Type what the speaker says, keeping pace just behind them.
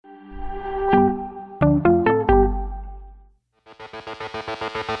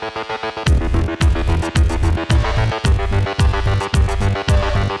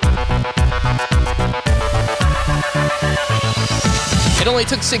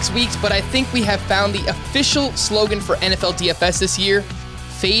took 6 weeks, but I think we have found the official slogan for NFL DFS this year: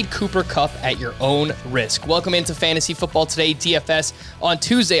 fade Cooper Kupp at your own risk. Welcome into Fantasy Football Today DFS on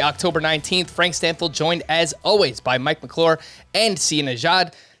Tuesday, October 19th. Frank Stanfield joined, as always, by Mike McClure and Sia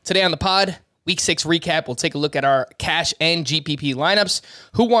Najad. Today on the pod, Week 6 recap. We'll take a look at our cash and GPP lineups,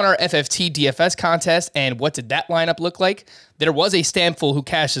 who won our FFT DFS contest, and what did that lineup look like. There was a Stamful who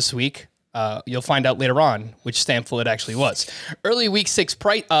cashed this week. You'll find out later on which Stamful it actually was. Early Week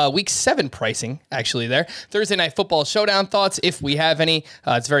 7 pricing, actually there. Thursday Night Football Showdown thoughts, if we have any.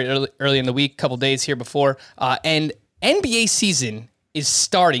 It's very early in the week, couple days here before. And NBA season is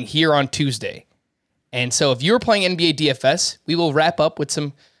starting here on Tuesday. And so if you're playing NBA DFS, we will wrap up with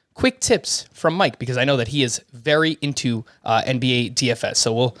some quick tips from Mike, because I know that he is very into NBA DFS.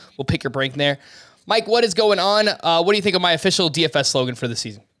 So we'll pick your brain there. Mike, what is going on? What do you think of my official DFS slogan for the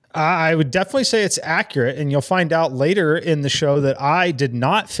season? I would definitely say it's accurate, and you'll find out later in the show that I did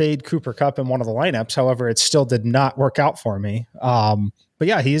not fade Cooper Kupp in one of the lineups. However, it still did not work out for me. But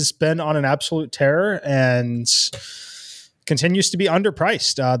yeah, he's been on an absolute tear and continues to be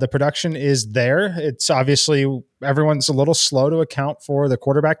underpriced. The production is there. It's obviously everyone's a little slow to account for the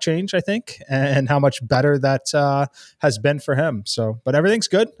quarterback change, I think, and how much better that has been for him. So, but everything's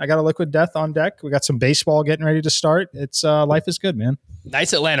good. I got a liquid death on deck. We got some baseball getting ready to start. It's life is good, man.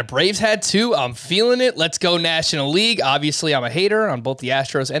 Nice Atlanta Braves had too. I'm feeling it. Let's go National League. Obviously, I'm a hater on both the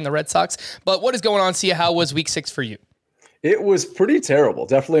Astros and the Red Sox. But what is going on, Sia? How was Week 6 for you? It was pretty terrible.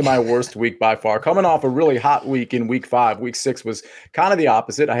 Definitely my worst week by far. Coming off a really hot week in Week 5. Week 6 was kind of the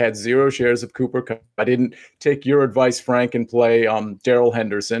opposite. I had 0 shares of Cooper Kupp. I didn't take your advice, Frank, and play Darrell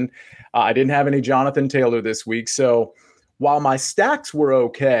Henderson. I didn't have any Jonathan Taylor this week. So while my stacks were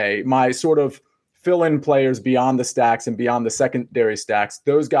okay, my sort of fill-in players beyond the stacks and beyond the secondary stacks,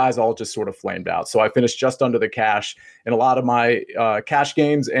 those guys all just sort of flamed out. So I finished just under the cash in a lot of my cash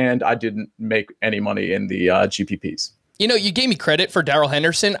games, and I didn't make any money in the GPPs. You know, you gave me credit for Darrell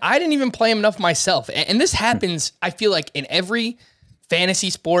Henderson. I didn't even play him enough myself. And this happens, I feel like, in every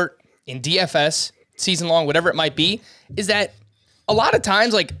fantasy sport, in DFS, season long, whatever it might be, is that a lot of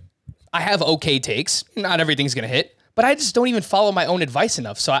times, like, I have okay takes. Not everything's going to hit, but I just don't even follow my own advice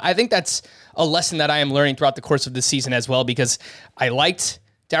enough. So I think that's a lesson that I am learning throughout the course of this season as well, because I liked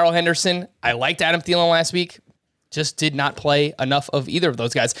Darrell Henderson. I liked Adam Thielen last week. Just did not play enough of either of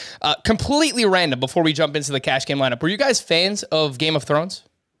those guys. Completely random before we jump into the cash game lineup. Were you guys fans of Game of Thrones?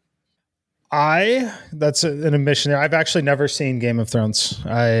 That's an admission there. I've actually never seen Game of Thrones.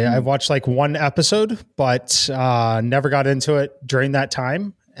 I've watched like one episode, but never got into it during that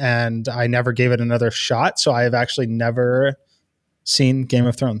time. And I never gave it another shot. So I have actually never seen Game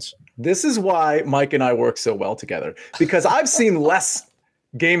of Thrones. This is why Mike and I work so well together, because I've seen less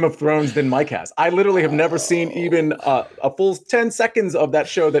Game of Thrones than Mike has. I literally have never seen even a full 10 seconds of that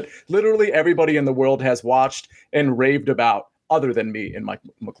show that literally everybody in the world has watched and raved about, other than me and Mike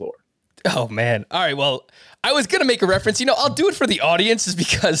McClure. Oh, man. All right. Well, I was going to make a reference. You know, I'll do it for the audience just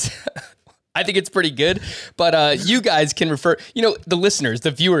because I think it's pretty good. But you guys can refer, you know, the listeners,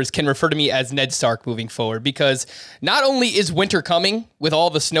 the viewers can refer to me as Ned Stark moving forward, because not only is winter coming with all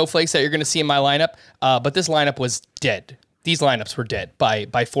the snowflakes that you're going to see in my lineup, but this lineup was dead. These lineups were dead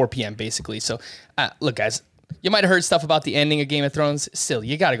by 4 p.m. basically. So look, guys, you might have heard stuff about the ending of Game of Thrones. Still,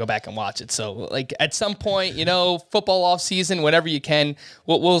 you got to go back and watch it. So like at some point, you know, football off season, whenever you can,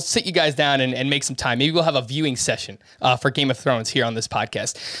 we'll sit you guys down and make some time. Maybe we'll have a viewing session for Game of Thrones here on this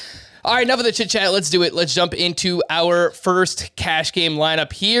podcast. All right, enough of the chit chat. Let's do it. Let's jump into our first cash game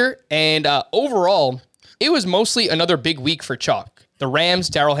lineup here. And overall, it was mostly another big week for chalk. The Rams,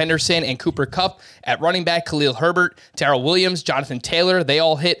 Darrell Henderson, and Cooper Kupp. At running back, Khalil Herbert, Darrell Williams, Jonathan Taylor. They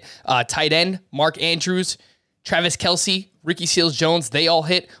all hit. Tight end, Mark Andrews, Travis Kelce, Ricky Seals-Jones. They all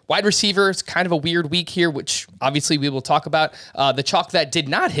hit. Wide receiver, it's kind of a weird week here, which obviously we will talk about. The chalk that did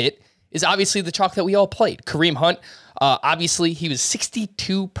not hit is obviously the chalk that we all played. Kareem Hunt, obviously he was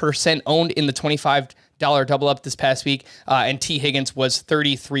 62% owned in the $25 double up this past week, and T. Higgins was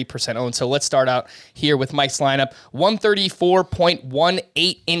 33% owned. So let's start out here with Mike's lineup.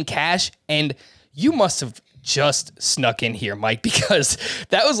 134.18 in cash, and you must have just snuck in here, Mike, because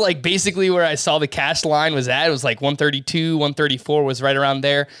that was like basically where I saw the cash line was at. It was like 132, 134 was right around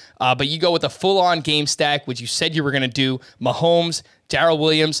there. But you go with a full-on game stack, which you said you were going to do. Mahomes, Darrell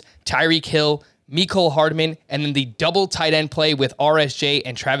Williams, Tyreek Hill, Mecole Hardman, and then the double tight end play with RSJ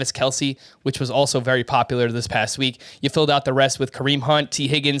and Travis Kelce, which was also very popular this past week. You filled out the rest with Kareem Hunt, T.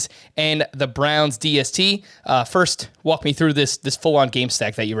 Higgins, and the Browns DST. First, walk me through this full-on game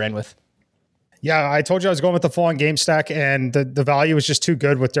stack that you ran with. Yeah, I told you I was going with the full-on game stack, and the value was just too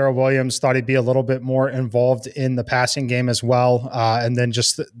good with Darrell Williams. Thought he'd be a little bit more involved in the passing game as well. And then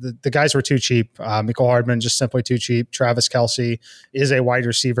just the guys were too cheap. Mecole Hardman, just simply too cheap. Travis Kelce is a wide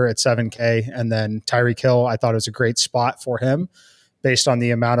receiver at 7K. And then Tyreek Hill, I thought it was a great spot for him based on the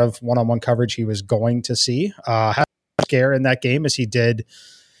amount of one-on-one coverage he was going to see. Had a scare in that game as he did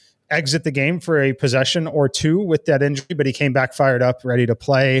exit the game for a possession or two with that injury, but he came back fired up, ready to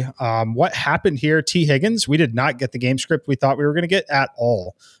play. What happened here, T. Higgins, we did not get the game script we thought we were going to get at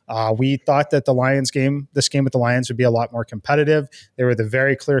all. We thought that this game with the Lions would be a lot more competitive. They were the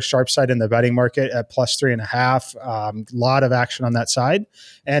very clear sharp side in the betting market at +3.5. A lot of action on that side.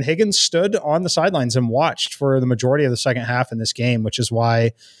 And Higgins stood on the sidelines and watched for the majority of the second half in this game, which is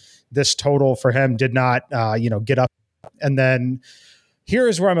why this total for him did not, get up. And then here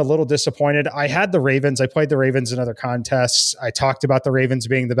is where I'm a little disappointed. I had the Ravens. I played the Ravens in other contests. I talked about the Ravens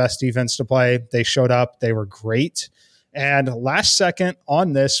being the best defense to play. They showed up. They were great. And last second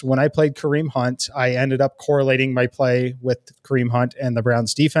on this, when I played Kareem Hunt, I ended up correlating my play with Kareem Hunt and the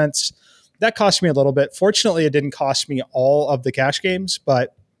Browns defense. That cost me a little bit. Fortunately, it didn't cost me all of the cash games,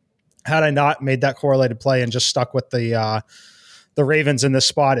 but had I not made that correlated play and just stuck with the Ravens in this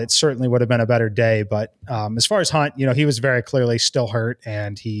spot, it certainly would have been a better day. But as far as Hunt, he was very clearly still hurt,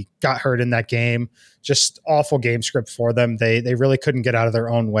 and he got hurt in that game. Just awful game script for them. They really couldn't get out of their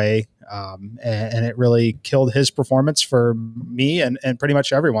own way, and it really killed his performance for me and pretty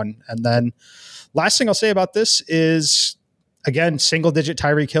much everyone. And then last thing I'll say about this is, again, single-digit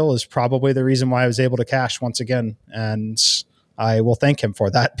Tyreek Hill is probably the reason why I was able to cash once again, and I will thank him for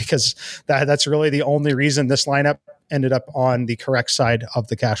that, because that's really the only reason this lineup ended up on the correct side of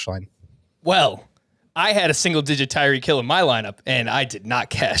the cash line. Well, I had a single-digit Tyreek Hill in my lineup, and I did not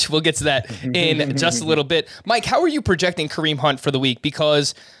cash. We'll get to that in just a little bit. Mike, how are you projecting Kareem Hunt for the week?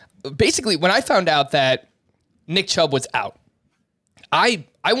 Because basically, when I found out that Nick Chubb was out, I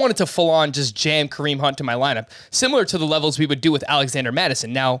wanted to full-on just jam Kareem Hunt to my lineup, similar to the levels we would do with Alexander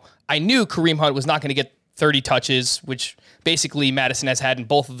Madison. Now, I knew Kareem Hunt was not going to get 30 touches, which basically Madison has had in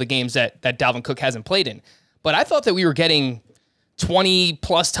both of the games that Dalvin Cook hasn't played in. But I thought that we were getting 20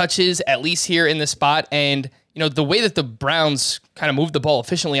 plus touches at least here in this spot. And, the way that the Browns kind of moved the ball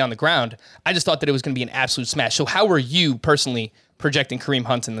efficiently on the ground, I just thought that it was going to be an absolute smash. So how were you personally projecting Kareem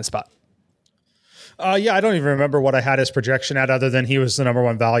Hunt in this spot? I don't even remember what I had his projection at, other than he was the number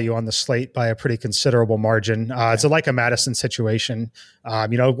one value on the slate by a pretty considerable margin. It's like a Madison situation.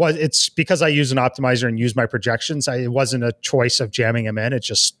 It's because I use an optimizer and use my projections. It wasn't a choice of jamming him in. It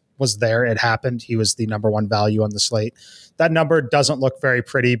just was there. It happened. He was the number one value on the slate. That number doesn't look very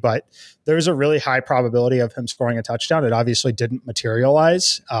pretty, but there's a really high probability of him scoring a touchdown. It obviously didn't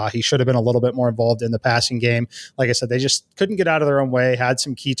materialize. He should have been a little bit more involved in the passing game. Like I said, they just couldn't get out of their own way, had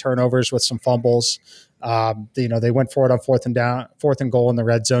some key turnovers with some fumbles. They went for it on fourth and goal in the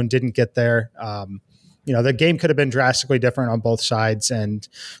red zone, didn't get there. The game could have been drastically different on both sides. And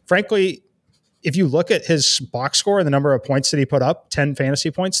frankly, if you look at his box score and the number of points that he put up, 10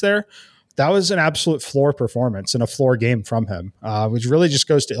 fantasy points there, that was an absolute floor performance and a floor game from him, which really just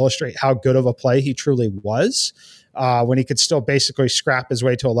goes to illustrate how good of a play he truly was when he could still basically scrap his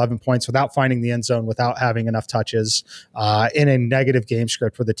way to 11 points without finding the end zone, without having enough touches in a negative game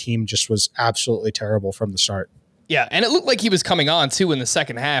script where the team just was absolutely terrible from the start. Yeah, and it looked like he was coming on, too, in the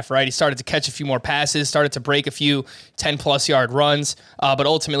second half, right? He started to catch a few more passes, started to break a few 10-plus yard runs, but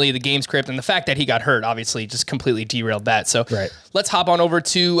ultimately the game script and the fact that he got hurt, obviously, just completely derailed that. So Let's hop on over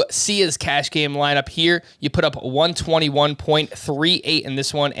to Sia's cash game lineup here. You put up 121.38 in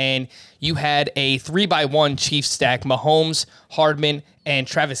this one, and you had a 3-by-1 Chiefs stack, Mahomes, Hardman, and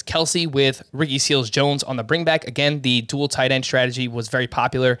Travis Kelce with Ricky Seals-Jones on the bringback. Again, the dual tight end strategy was very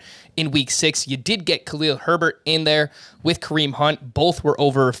popular in Week 6. You did get Khalil Herbert in there with Kareem Hunt. Both were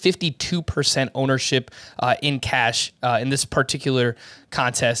over 52% ownership in cash in this particular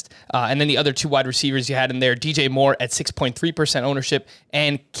contest. And then the other two wide receivers you had in there, DJ Moore at 6.3% ownership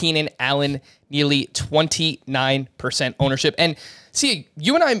and Keenan Allen nearly 29% ownership. And see,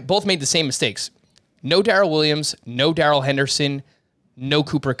 you and I both made the same mistakes. No Darrell Williams, no Darrell Henderson, no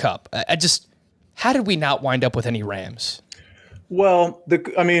Cooper Kupp. How did we not wind up with any Rams? Well,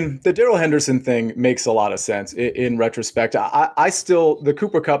 the Darrell Henderson thing makes a lot of sense in retrospect. I still, the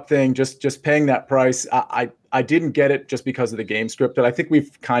Cooper Kupp thing, just paying that price, I didn't get it just because of the game script. But I think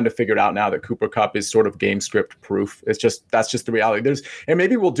we've kind of figured out now that Cooper Kupp is sort of game script proof. That's just the reality. And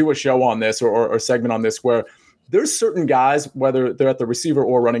maybe we'll do a show on this or a segment on this where there's certain guys, whether they're at the receiver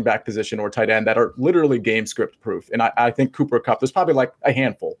or running back position or tight end, that are literally game script proof. And I think Cooper Kupp, there's probably like a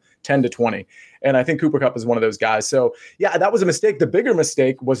handful 10 to 20. And I think Cooper Kupp is one of those guys. So yeah, that was a mistake. The bigger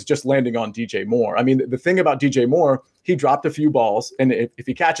mistake was just landing on DJ Moore. I mean, the thing about DJ Moore, he dropped a few balls, and if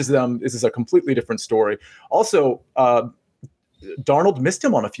he catches them, this is a completely different story. Also, Darnold missed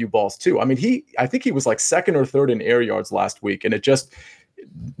him on a few balls too. I mean, I think he was like second or third in air yards last week, and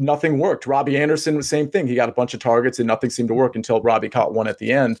nothing worked. Robbie Anderson, same thing. He got a bunch of targets and nothing seemed to work until Robbie caught one at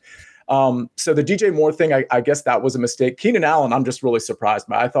the end. So the DJ Moore thing, I guess that was a mistake. Keenan Allen, I'm just really surprised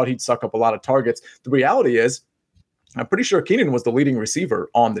by. I thought he'd suck up a lot of targets. The reality is, I'm pretty sure Keenan was the leading receiver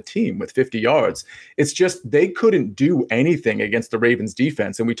on the team with 50 yards. It's just they couldn't do anything against the Ravens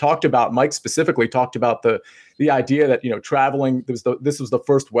defense. And Mike specifically talked about the idea that, traveling, this was the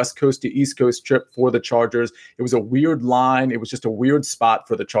first West Coast to East Coast trip for the Chargers. It was a weird line. It was just a weird spot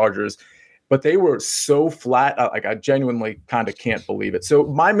for the Chargers. But they were so flat, I genuinely kind of can't believe it. So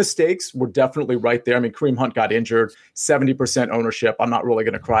my mistakes were definitely right there. I mean, Kareem Hunt got injured, 70% ownership. I'm not really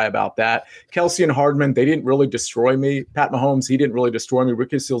going to cry about that. Kelsey and Hardman, they didn't really destroy me. Pat Mahomes, he didn't really destroy me.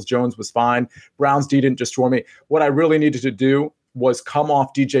 Ricky Seals-Jones was fine. Browns D didn't destroy me. What I really needed to do was come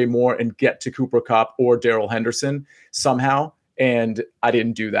off DJ Moore and get to Cooper Kupp or Darrell Henderson somehow, and I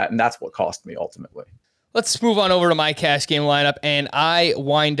didn't do that, and that's what cost me ultimately. Let's move on over to my cash game lineup, and I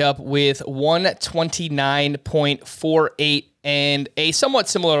wind up with 129.48 and a somewhat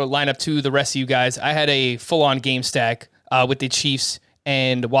similar lineup to the rest of you guys. I had a full-on game stack with the Chiefs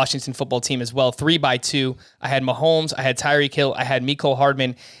and Washington football team as well, 3x2. I had Mahomes, I had Tyreek Hill, I had Mecole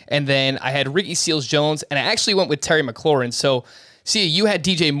Hardman, and then I had Ricky Seals-Jones, and I actually went with Terry McLaurin. So, see, you had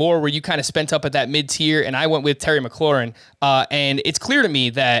DJ Moore where you kind of spent up at that mid-tier, and I went with Terry McLaurin, and it's clear to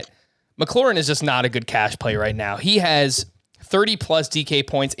me that McLaurin is just not a good cash play right now. He has 30-plus DK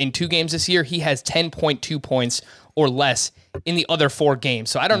points in 2 games this year. He has 10.2 points or less in the other 4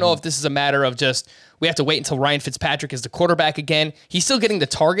 games. So I don't know if this is a matter of just we have to wait until Ryan Fitzpatrick is the quarterback again. He's still getting the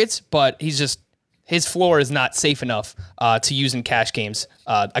targets, but his floor is not safe enough to use in cash games.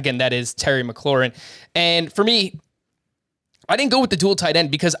 Again, that is Terry McLaurin. And for me, I didn't go with the dual tight end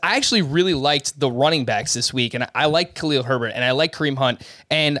because I actually really liked the running backs this week, and I like Khalil Herbert, and I like Kareem Hunt,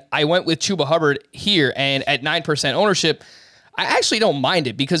 and I went with Chuba Hubbard here, and at 9% ownership, I actually don't mind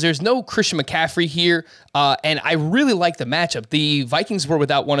it because there's no Christian McCaffrey here, and I really like the matchup. The Vikings were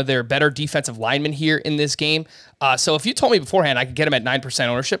without one of their better defensive linemen here in this game, so if you told me beforehand I could get him at 9%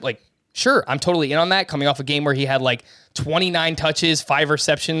 ownership, like, sure, I'm totally in on that, coming off a game where he had like 29 touches, 5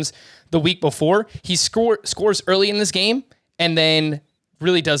 receptions the week before. He scores early in this game, and then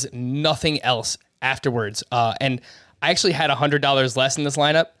really does nothing else afterwards. And I actually had $100 less in this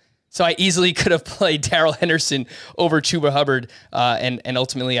lineup, so I easily could have played Darrell Henderson over Chuba Hubbard, and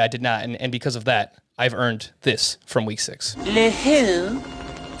ultimately I did not. And because of that, I've earned this from week 6. Le who?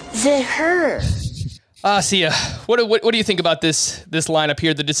 The her. Sia, what do you think about this lineup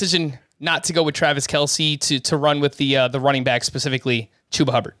here? The decision not to go with Travis Kelce to run with the running back, specifically Chuba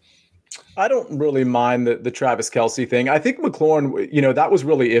Hubbard. I don't really mind the Travis Kelce thing. I think McLaurin, that was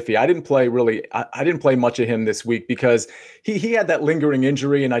really iffy. I didn't play much of him this week because he had that lingering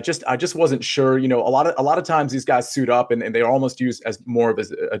injury, and I just wasn't sure. A lot of times these guys suit up and they are almost used as more of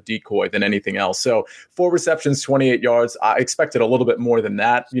a decoy than anything else. So 4 receptions, 28 yards. I expected a little bit more than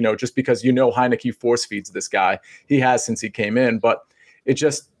that. Just because Heineke force feeds this guy. He has since he came in, but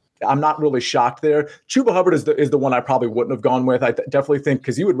I'm not really shocked there. Chuba Hubbard is the one I probably wouldn't have gone with. I definitely think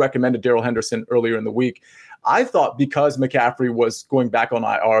because you had recommended Darrell Henderson earlier in the week. I thought because McCaffrey was going back on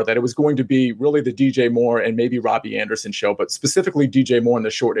IR that it was going to be really the DJ Moore and maybe Robbie Anderson show, but specifically DJ Moore in the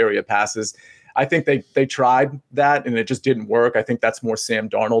short area passes. I think they tried that and it just didn't work. I think that's more Sam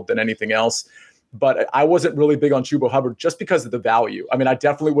Darnold than anything else. But I wasn't really big on Chuba Hubbard just because of the value. I mean, I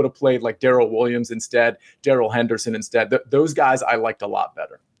definitely would have played like Darrell Williams instead, Darrell Henderson instead. Those guys I liked a lot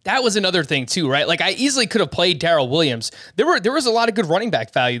better. That was another thing too, right? Like I easily could have played Darrell Williams. There was a lot of good running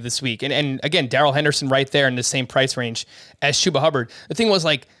back value this week. And again, Darrell Henderson right there in the same price range as Chuba Hubbard. The thing was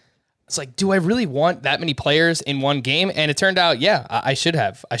it's like, do I really want that many players in one game? And it turned out, yeah, I should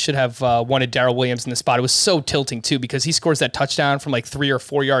have. I should have wanted Darrell Williams in the spot. It was so tilting too because he scores that touchdown from like 3 or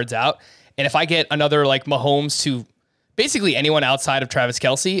 4 yards out. And if I get another like Mahomes to basically anyone outside of Travis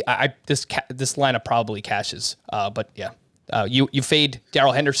Kelce, this lineup probably cashes. But yeah. You fade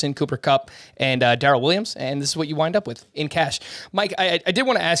Darrell Henderson, Cooper Kupp, and Darrell Williams, and this is what you wind up with in cash. Mike, I did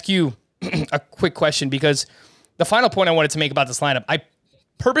want to ask you a quick question because the final point I wanted to make about this lineup, I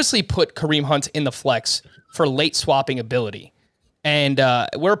purposely put Kareem Hunt in the flex for late swapping ability. And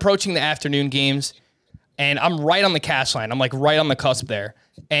we're approaching the afternoon games, and I'm right on the cash line. I'm like right on the cusp there.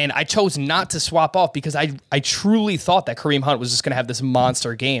 And I chose not to swap off because I truly thought that Kareem Hunt was just going to have this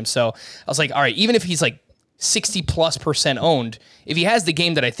monster game. So I was like, all right, even if he's like 60+% owned. If he has the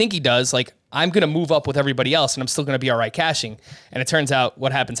game that I think he does, like, I'm going to move up with everybody else and I'm still going to be all right cashing. And it turns out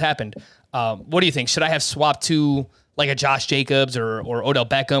what happened. What do you think? Should I have swapped to like a Josh Jacobs or Odell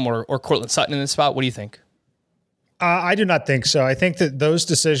Beckham or Cortland Sutton in this spot? What do you think? I do not think so. I think that those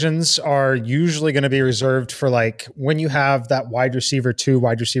decisions are usually going to be reserved for like when you have that wide receiver 2,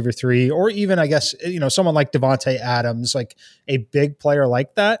 wide receiver 3, or even, I guess, someone like Devontae Adams, like a big player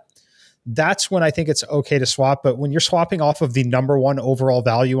like that. That's when I think it's okay to swap. But when you're swapping off of the number 1 overall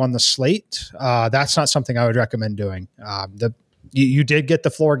value on the slate, that's not something I would recommend doing. You did get the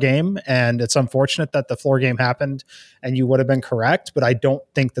floor game, and it's unfortunate that the floor game happened and you would have been correct, but I don't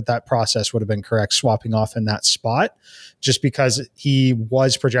think that process would have been correct swapping off in that spot just because he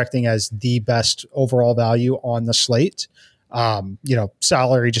was projecting as the best overall value on the slate.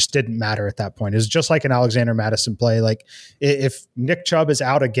 Salary just didn't matter at that point. It was just like an Alexander Madison play. Like if Nick Chubb is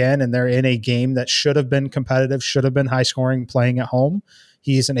out again and they're in a game that should have been competitive, should have been high scoring playing at home,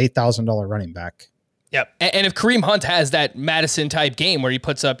 he's an $8,000 running back. Yep. And if Kareem Hunt has that Madison type game where he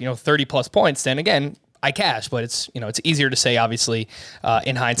puts up, 30 plus points, then again, I cash, but it's easier to say, obviously,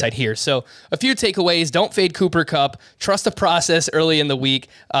 in hindsight here. So a few takeaways: don't fade Cooper Kupp, trust the process early in the week,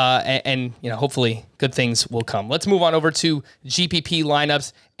 and hopefully good things will come. Let's move on over to GPP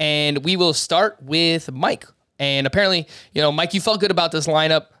lineups, and we will start with Mike. And apparently, Mike, you felt good about this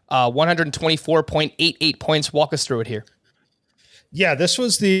lineup, 124.88 points. Walk us through it here. Yeah, this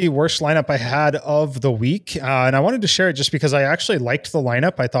was the worst lineup I had of the week. And I wanted to share it just because I actually liked the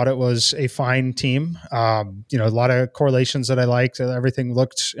lineup. I thought it was a fine team. A lot of correlations that I liked. Everything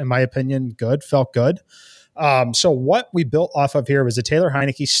looked, in my opinion, good, felt good. So what we built off of here was a Taylor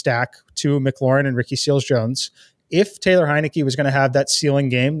Heineke stack to McLaurin and Ricky Seals-Jones. If Taylor Heineke was going to have that ceiling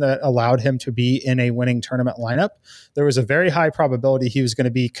game that allowed him to be in a winning tournament lineup, there was a very high probability he was going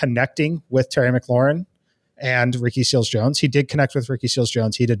to be connecting with Terry McLaurin and Ricky Seals-Jones. He did connect with Ricky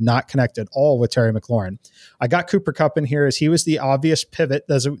Seals-Jones. He did not connect at all with Terry McLaurin. I got Cooper Kupp in here as he was the obvious pivot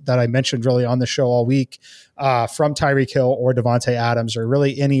that I mentioned really on the show all week from Tyreek Hill or Devontae Adams or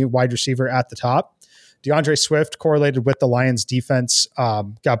really any wide receiver at the top. DeAndre Swift correlated with the Lions defense,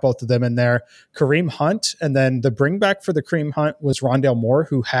 got both of them in there. Kareem Hunt, and then the bring back for the Kareem Hunt was Rondale Moore,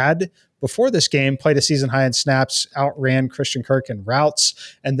 who had before this game played a season high in snaps, outran Christian Kirk in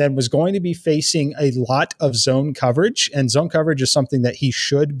routes, and then was going to be facing a lot of zone coverage. And zone coverage is something that he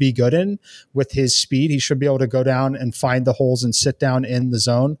should be good in with his speed. He should be able to go down and find the holes and sit down in the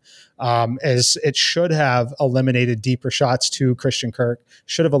zone. As it should have eliminated deeper shots to Christian Kirk,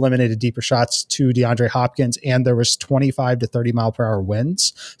 should have eliminated deeper shots to DeAndre Hopkins, and there was 25 to 30 mile per hour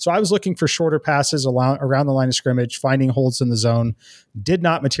winds. So I was looking for shorter passes around the line of scrimmage, finding holes in the zone. Did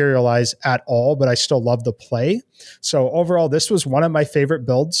not materialize at all, but I still love the play. So overall, this was one of my favorite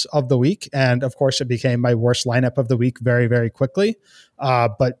builds of the week. And of course, it became my worst lineup of the week very, very quickly.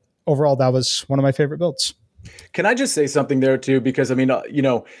 But overall, that was one of my favorite builds. Can I just say something there too? Because I mean,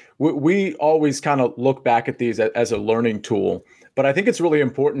 we always kind of look back at these as a learning tool, but I think it's really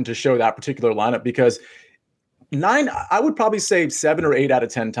important to show that particular lineup because I would probably say 7 or 8 out of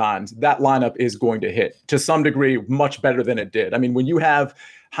 10 times that lineup is going to hit to some degree much better than it did. I mean, when you have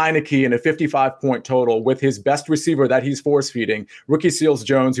Heineke in a 55-point total with his best receiver that he's force-feeding, Ricky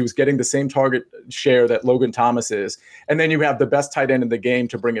Seals-Jones, who's getting the same target share that Logan Thomas is, and then you have the best tight end in the game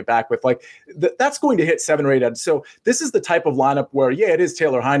to bring it back with, that's going to hit 7 or 8 out. So this is the type of lineup where, yeah, it is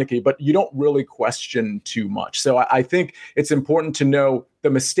Taylor Heineke, but you don't really question too much. So I think it's important to know the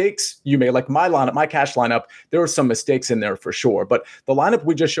mistakes you made, like my lineup, my cash lineup, there were some mistakes in there for sure. But the lineup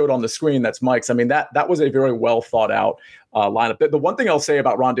we just showed on the screen, that's Mike's. I mean, that was a very well thought out lineup. The one thing I'll say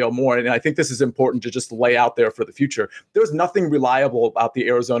about Rondale Moore, and I think this is important to just lay out there for the future, there's nothing reliable about the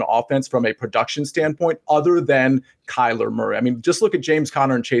Arizona offense from a production standpoint other than Kyler Murray. I mean, just look at James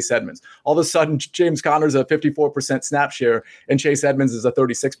Conner and Chase Edmonds. All of a sudden, James Conner's a 54% snap share and Chase Edmonds is a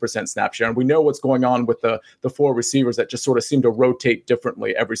 36% snap share. And we know what's going on with the 4 receivers that just sort of seem to rotate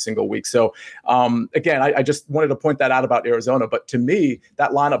differently every single week. So again, I just wanted to point that out about Arizona. But to me,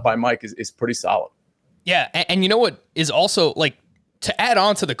 that lineup by Mike is pretty solid. Yeah. And you know what is also to add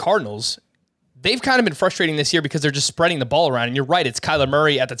on to the Cardinals, they've kind of been frustrating this year because they're just spreading the ball around. And you're right, it's Kyler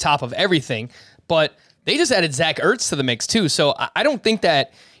Murray at the top of everything. But they just added Zach Ertz to the mix too. So I don't think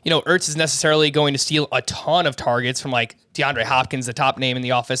that, Ertz is necessarily going to steal a ton of targets from DeAndre Hopkins, the top name in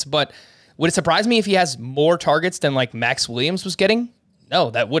the office. But would it surprise me if he has more targets than Max Williams was getting? No,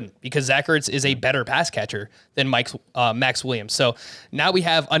 that wouldn't, because Zach Ertz is a better pass catcher than Max Williams. So now we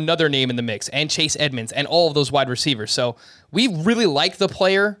have another name in the mix, and Chase Edmonds, and all of those wide receivers. So we really like the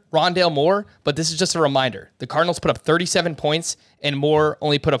player, Rondale Moore, but this is just a reminder. The Cardinals put up 37 points, and Moore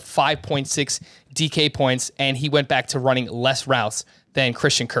only put up 5.6 DK points, and he went back to running less routes than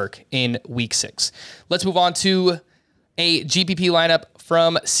Christian Kirk in week 6. Let's move on to a GPP lineup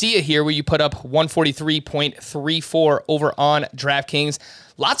from Sia here, where you put up 143.34 over on DraftKings.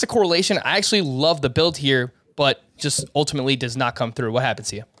 Lots of correlation. I actually love the build here, but just ultimately does not come through. What happens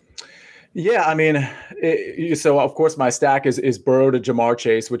here? Yeah, I mean, so of course my stack is Burrow to Jamar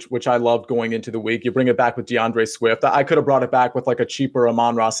Chase, which I loved going into the week. You bring it back with DeAndre Swift. I could have brought it back with like a cheaper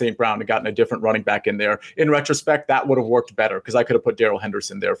Amon-Ra St. Brown and gotten a different running back in there. In retrospect, that would have worked better because I could have put Darrell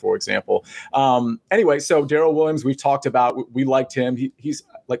Henderson there, for example. Anyway, so Darrell Williams, we've talked about. We liked him. He's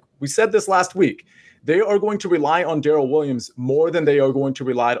like we said this last week. They are going to rely on Darrell Williams more than they are going to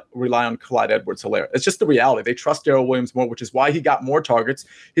rely on Clyde Edwards-Helaire. It's just the reality. They trust Darrell Williams more, which is why he got more targets.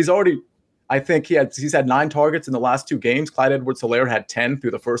 I think he's had 9 targets in the last 2 games. Clyde Edwards-Helaire had 10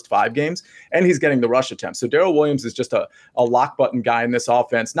 through the first 5 games, and he's getting the rush attempts. So Darrell Williams is just a lock button guy in this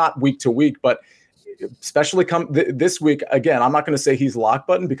offense, not week to week, but especially this week. Again, I'm not going to say he's lock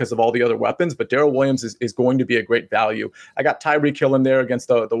button because of all the other weapons, but Darrell Williams is going to be a great value. I got Tyreek Hill in there against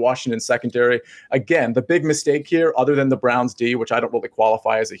the Washington secondary. Again, the big mistake here, other than the Browns D, which I don't really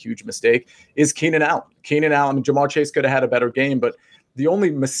qualify as a huge mistake, is Keenan Allen. Jamar Chase could have had a better game, but the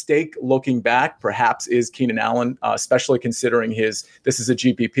only mistake looking back perhaps is Keenan Allen, especially considering this is a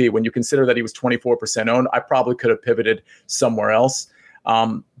GPP. When you consider that he was 24% owned, I probably could have pivoted somewhere else.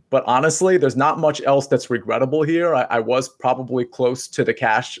 But honestly, there's not much else that's regrettable here. I was probably close to the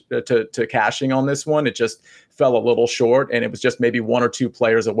to cashing on this one. It just fell a little short, and it was just maybe 1 or 2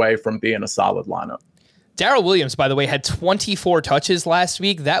 players away from being a solid lineup. Darrell Williams, by the way, had 24 touches last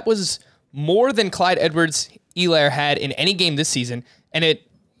week. That was more than Clyde Edwards-Helaire had in any game this season. And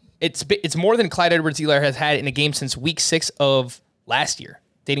it's more than Clyde Edwards-Helaire has had in a game since week 6 of last year,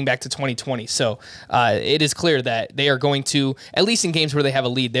 dating back to 2020. So it is clear that they are going to, at least in games where they have a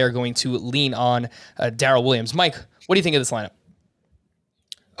lead, they are going to lean on Darrell Williams. Mike, what do you think of this lineup?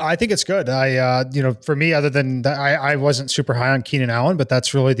 I think it's good. For me, other than that, I wasn't super high on Keenan Allen, but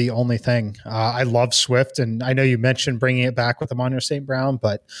that's really the only thing. I love Swift, and I know you mentioned bringing it back with Amon-Ra St. Brown,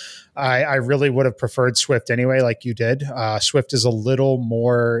 but I really would have preferred Swift anyway, like you did. Swift is a little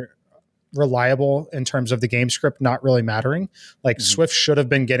more reliable in terms of the game script not really mattering. Like Swift should have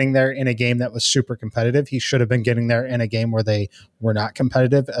been getting there in a game that was super competitive. He should have been getting there in a game where they were not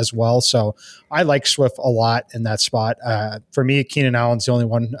competitive as well. So I like Swift a lot in that spot. For me, Keenan Allen's the only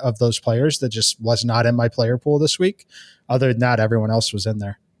one of those players that just was not in my player pool this week. Other than that, everyone else was in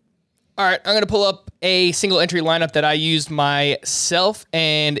there. All right, I'm going to pull up a single entry lineup that I used myself,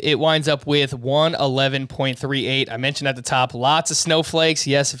 and it winds up with 111.38. I mentioned at the top, lots of snowflakes.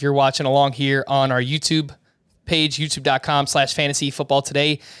 Yes, if you're watching along here on our YouTube page,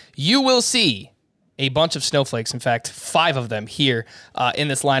 youtube.com/fantasyfootballtoday, you will see a bunch of snowflakes. In fact, 5 of them here in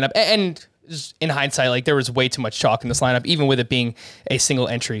this lineup. And in hindsight, like there was way too much chalk in this lineup, even with it being a single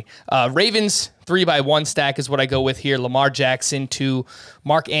entry. Ravens 3x1 stack is what I go with here. Lamar Jackson to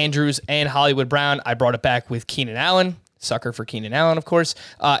Mark Andrews and Hollywood Brown. I brought it back with Keenan Allen. Sucker for Keenan Allen, of course.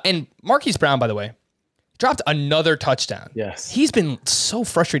 And Marquise Brown, by the way, dropped another touchdown. Yes. He's been so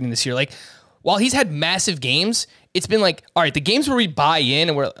frustrating this year. Like, while he's had massive games, it's been like, all right, the games where we buy in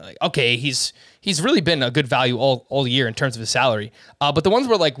and we're like, okay, he's really been a good value all year in terms of his salary. But the ones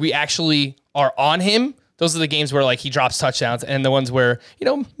where like we actually are on him, those are the games where like he drops touchdowns, and the ones where,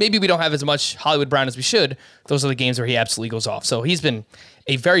 maybe we don't have as much Hollywood Brown as we should, those are the games where he absolutely goes off. So he's been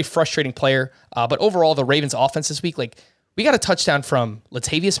a very frustrating player. But overall, the Ravens offense this week, like we got a touchdown from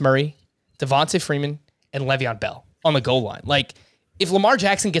Latavius Murray, Devontae Freeman, and Le'Veon Bell on the goal line. Like, if Lamar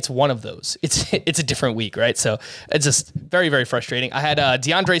Jackson gets one of those, it's a different week, right? So it's just very, very frustrating. I had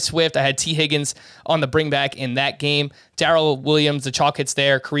DeAndre Swift. I had T. Higgins on the bring back in that game. Darrell Williams, the chalk hits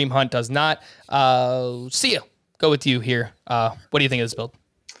there. Kareem Hunt does not. See ya. Go with you here. What do you think of this build?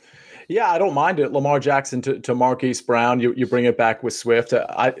 Yeah, I don't mind it. Lamar Jackson to Marquise Brown. You bring it back with Swift.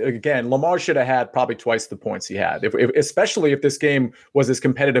 Again, Lamar should have had probably twice the points he had, especially if this game was as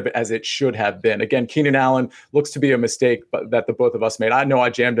competitive as it should have been. Again, Keenan Allen looks to be a mistake that the both of us made. I know I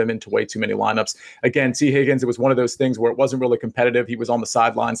jammed him into way too many lineups. Again, T. Higgins, it was one of those things where it wasn't really competitive. He was on the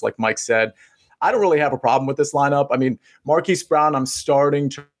sidelines, like Mike said. I don't really have a problem with this lineup. I mean, Marquise Brown, I'm starting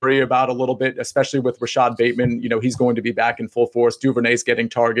to worry about a little bit, especially with Rashad Bateman. He's going to be back in full force. Duvernay's getting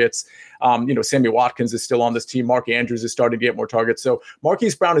targets. Sammy Watkins is still on this team. Mark Andrews is starting to get more targets. So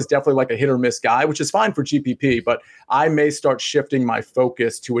Marquise Brown is definitely like a hit or miss guy, which is fine for GPP, but I may start shifting my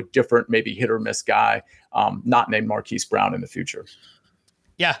focus to a different, maybe hit or miss guy, not named Marquise Brown in the future.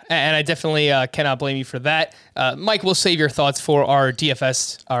 Yeah, and I definitely cannot blame you for that. Mike, we'll save your thoughts for our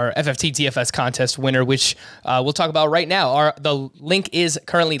DFS, our FFT DFS contest winner, which we'll talk about right now. The link is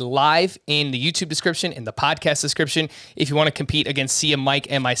currently live in the YouTube description, in the podcast description. If you want to compete against Sia, Mike,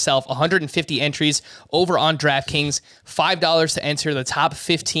 and myself, 150 entries over on DraftKings, $5 to enter. The top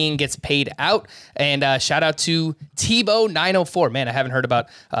 15 gets paid out. And shout out to Tebow904. Man, I haven't heard about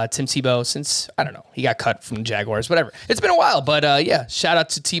Tim Tebow since, I don't know, he got cut from the Jaguars, whatever. It's been a while, but yeah, shout out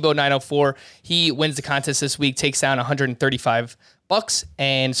to Tebow904. He wins the contest this week, takes down $135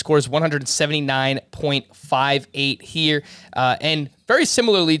 and scores 179.58 here. And very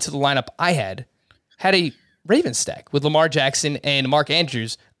similarly to the lineup I had a Ravens stack with Lamar Jackson and Mark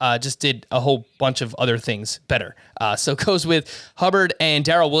Andrews. Just did a whole bunch of other things better. So goes with Hubbard and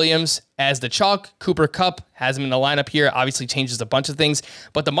Darrell Williams as the chalk. Cooper Kupp has him in the lineup here. Obviously changes a bunch of things.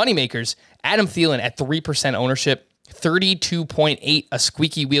 But the moneymakers, Adam Thielen at 3% ownership, 32.8, a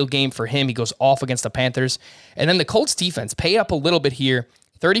squeaky wheel game for him. He goes off against the Panthers. And then the Colts defense pay up a little bit here,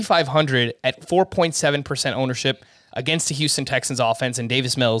 3,500 at 4.7% ownership against the Houston Texans offense and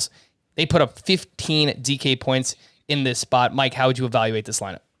Davis Mills. They put up 15 DK points in this spot. Mike, how would you evaluate this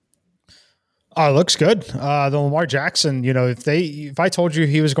lineup? It looks good. The Lamar Jackson, if I told you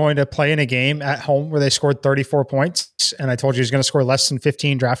he was going to play in a game at home where they scored 34 points and I told you he was going to score less than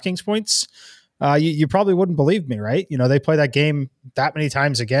 15 DraftKings points, you probably wouldn't believe me, right? They play that game that many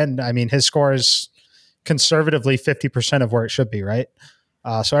times again. I mean, his score is conservatively 50% of where it should be, right?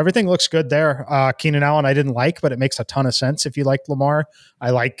 So everything looks good there. Keenan Allen I didn't like, but it makes a ton of sense if you like Lamar.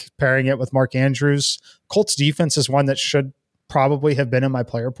 I like pairing it with Mark Andrews. Colts defense is one that should probably have been in my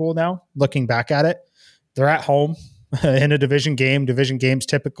player pool now, looking back at it. They're at home in a division game. Division games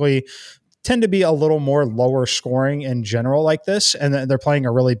typically tend to be a little more lower scoring in general like this, and they're playing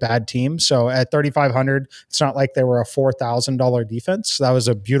a really bad team. So at 3,500, it's not like they were a $4,000 defense. That was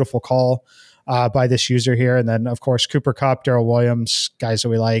a beautiful call by this user here. And then, of course, Cooper Kupp, Darrell Williams, guys that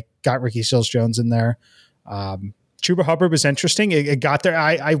we like, got Ricky Seals-Jones in there. Chuba Hubbard was interesting. It got there.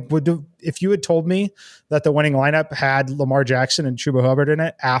 I would have, if you had told me that the winning lineup had Lamar Jackson and Chuba Hubbard in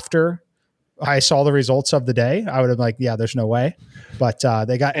it after I saw the results of the day, I would have been like, yeah, there's no way. But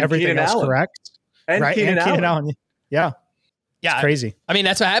they got everything Keenan else Allen. correct. And right? Keenan Keenan Allen. Allen. Yeah. Yeah, It's crazy. I mean,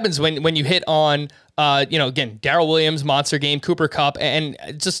 that's what happens when you hit on, again, Darrell Williams, monster game, Cooper Kupp, and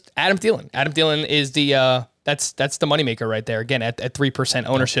just Adam Thielen. Adam Thielen is the that's the moneymaker right there. Again, at 3%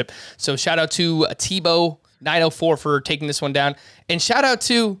 ownership. So shout out to Tebow904 for taking this one down, and shout out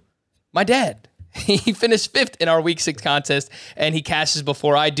to my dad. He finished 5th in our Week 6 contest, and he cashes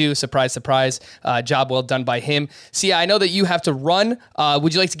before I do. Surprise, surprise. Job well done by him. Sia, I know that you have to run.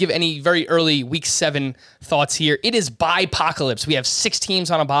 Would you like to give any very early Week 7 thoughts here? It is bye-pocalypse. We have 6 teams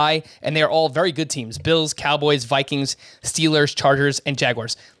on a bye, and they are all very good teams. Bills, Cowboys, Vikings, Steelers, Chargers, and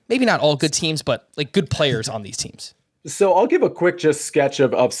Jaguars. Maybe not all good teams, but like good players on these teams. So I'll give a quick just sketch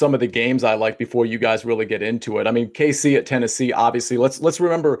of some of the games I like before you guys really get into it. I mean, KC at Tennessee, obviously. Let's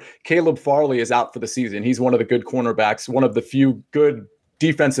remember Caleb Farley is out for the season. He's one of the good cornerbacks, one of the few good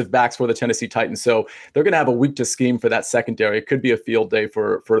defensive backs for the Tennessee Titans. So they're going to have a week to scheme for that secondary. It could be a field day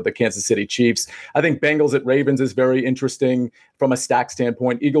for the Kansas City Chiefs. I think Bengals at Ravens is very interesting from a stack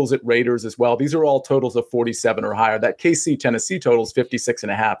standpoint. Eagles at Raiders as well. These are all totals of 47 or higher. That KC Tennessee total is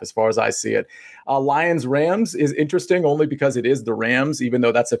 56.5 as far as I see it. Lions Rams is interesting only because it is the Rams, even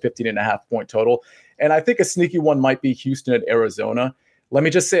though that's a 15.5 point total. And I think a sneaky one might be Houston at Arizona. Let me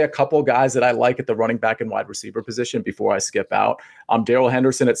just say a couple guys that I like at the running back and wide receiver position before I skip out. Darrell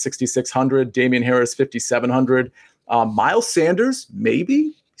Henderson at 6,600, Damian Harris 5,700, Miles Sanders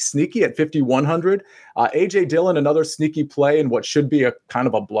maybe sneaky at 5,100. AJ Dillon, another sneaky play in what should be a kind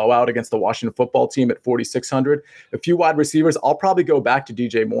of a blowout against the Washington football team at 4,600. A few wide receivers. I'll probably go back to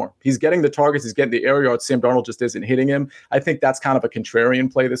DJ Moore. He's getting the targets. He's getting the air yards. Sam Darnold just isn't hitting him. I think that's kind of a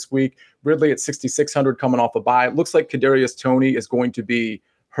contrarian play this week. Ridley at 6,600 coming off a bye. It looks like Kadarius Toney is going to be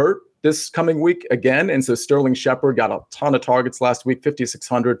hurt this coming week again. And so Sterling Shepard got a ton of targets last week,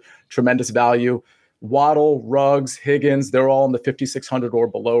 5,600, tremendous value. Waddle, Ruggs, Higgins, they're all in the 5,600 or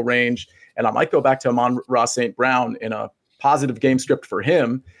below range. And I might go back to Amon-Ra St. Brown in a positive game script for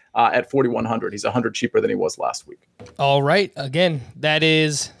him at 4,100. He's 100 cheaper than he was last week. All right. Again, that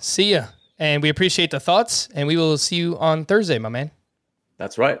is Sia. And we appreciate the thoughts, and we will see you on Thursday, my man.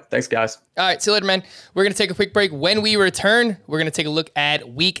 That's right. Thanks, guys. All right, see you later, man. We're going to take a quick break. When we return, we're going to take a look at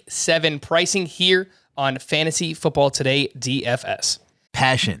Week 7 pricing here on Fantasy Football Today DFS.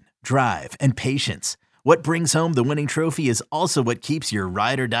 Passion, drive, and patience. What brings home the winning trophy is also what keeps your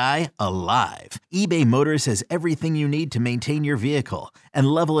ride or die alive. eBay Motors has everything you need to maintain your vehicle and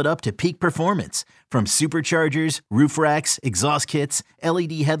level it up to peak performance, from superchargers, roof racks, exhaust kits,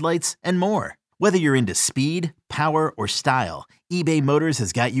 LED headlights, and more. Whether you're into speed, power, or style, eBay Motors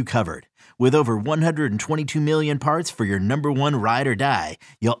has got you covered. With over 122 million parts for your number one ride or die,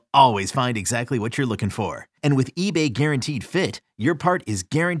 you'll always find exactly what you're looking for. And with eBay Guaranteed Fit, your part is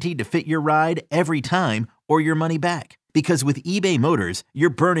guaranteed to fit your ride every time or your money back. Because with eBay Motors, you're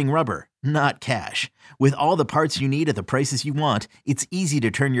burning rubber, not cash. With all the parts you need at the prices you want, it's easy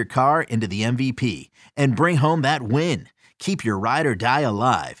to turn your car into the MVP and bring home that win. Keep your ride or die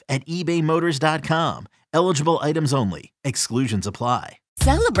alive at ebaymotors.com. Eligible items only. Exclusions apply.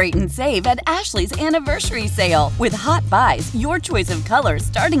 Celebrate and save at Ashley's Anniversary Sale. With Hot Buys, your choice of colors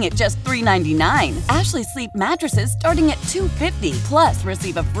starting at just $3.99. Ashley Sleep mattresses starting at $2.50. Plus,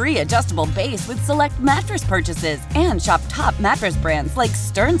 receive a free adjustable base with select mattress purchases. And shop top mattress brands like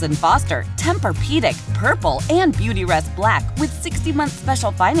Stearns & Foster, Tempur-Pedic, Purple, and Beautyrest Black with 60-month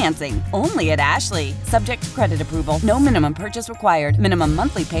special financing. Only at Ashley. Subject to credit approval. No minimum purchase required. Minimum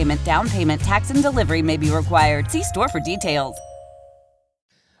monthly payment, down payment, tax, and delivery may be required. See store for details.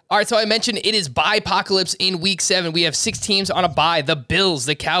 All right, so I mentioned it is bye-pocalypse in Week 7. We have 6 teams on a bye: the Bills,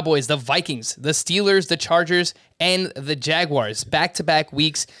 the Cowboys, the Vikings, the Steelers, the Chargers, and the Jaguars. Back-to-back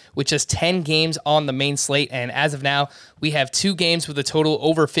weeks with just 10 games on the main slate, and as of now, we have 2 games with a total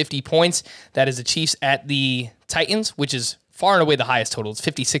over 50 points. That is the Chiefs at the Titans, which is far and away the highest total. It's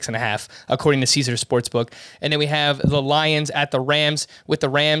 56.5, according to Caesars Sportsbook. And then we have the Lions at the Rams, with the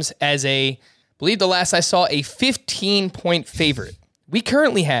Rams as I believe the last I saw, a 15-point favorite. We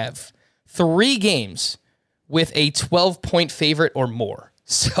currently have 3 games with a 12-point favorite or more.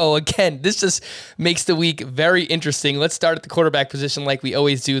 So again, this just makes the week very interesting. Let's start at the quarterback position like we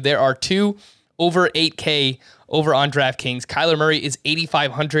always do. There are 2 over 8K over on DraftKings. Kyler Murray is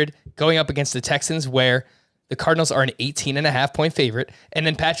 8,500 going up against the Texans, where the Cardinals are an 18.5-point favorite. And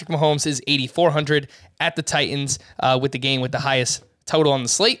then Patrick Mahomes is 8,400 at the Titans with the game with the highest total on the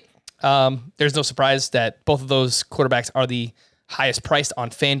slate. There's no surprise that both of those quarterbacks are the highest priced on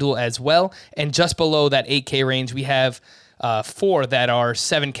FanDuel as well. And just below that 8K range, we have 4 that are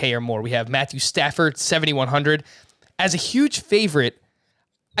 7K or more. We have Matthew Stafford, 7,100. As a huge favorite,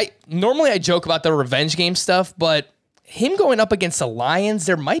 normally I joke about the revenge game stuff, but him going up against the Lions,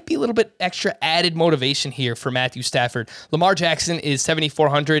 there might be a little bit extra added motivation here for Matthew Stafford. Lamar Jackson is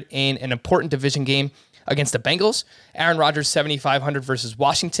 7,400 in an important division game against the Bengals. Aaron Rodgers, 7,500 versus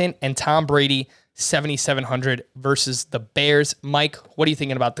Washington. And Tom Brady, 7,700 versus the Bears. Mike, what are you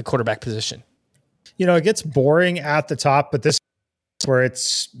thinking about the quarterback position? You know, it gets boring at the top, but this is where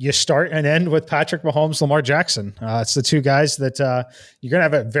it's you start and end with Patrick Mahomes, Lamar Jackson. It's the 2 guys that you're going to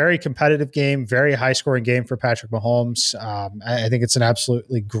have a very competitive game, very high scoring game for Patrick Mahomes. I think it's an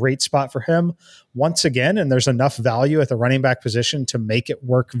absolutely great spot for him once again, and there's enough value at the running back position to make it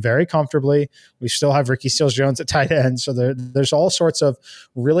work very comfortably. We still have Ricky Seals-Jones at tight end, so there's all sorts of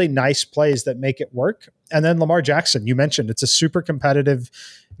really nice plays that make it work. And then Lamar Jackson, you mentioned, it's a super competitive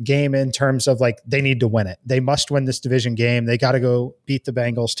game in terms of like they need to win it. They must win this division game. They got to go beat the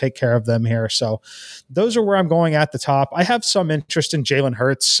Bengals, take care of them here. So those are where I'm going at the top. I have some interest in Jalen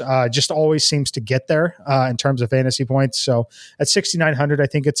Hurts. Just always seems to get there in terms of fantasy points. So at 6,900, I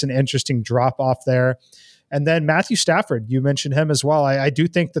think it's an interesting drop off there. And then Matthew Stafford, you mentioned him as well. I do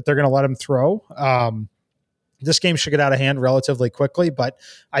think that they're going to let him throw. This game should get out of hand relatively quickly, but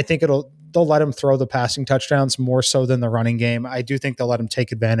I think they'll let him throw the passing touchdowns more so than the running game. I do think they'll let him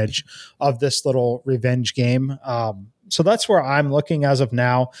take advantage of this little revenge game. So that's where I'm looking as of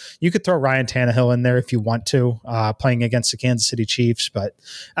now. You could throw Ryan Tannehill in there if you want to, playing against the Kansas City Chiefs, but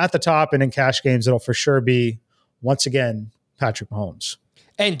at the top and in cash games, it'll for sure be, once again, Patrick Mahomes.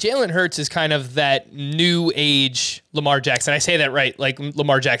 And Jalen Hurts is kind of that new age Lamar Jackson. I say that right, like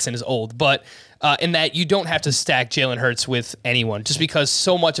Lamar Jackson is old, but in that you don't have to stack Jalen Hurts with anyone just because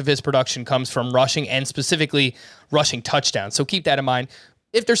so much of his production comes from rushing and specifically rushing touchdowns. So keep that in mind.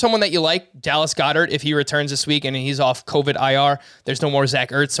 If there's someone that you like, Dallas Goedert, if he returns this week and he's off COVID IR, there's no more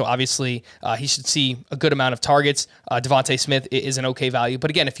Zach Ertz, so obviously he should see a good amount of targets. Devontae Smith is an okay value. But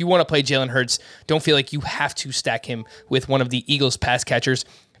again, if you want to play Jalen Hurts, don't feel like you have to stack him with one of the Eagles pass catchers.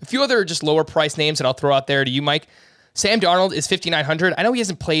 A few other just lower price names that I'll throw out there to you, Mike. Sam Darnold is 5,900. I know he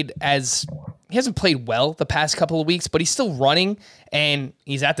hasn't played well the past couple of weeks, but he's still running, and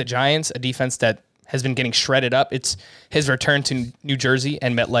he's at the Giants, a defense that has been getting shredded up. It's his return to New Jersey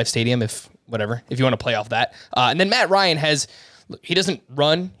and MetLife Stadium, if you want to play off that. And then Matt Ryan he doesn't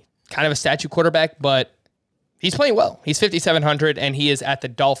run, kind of a statue quarterback, but he's playing well. He's 5,700, and he is at the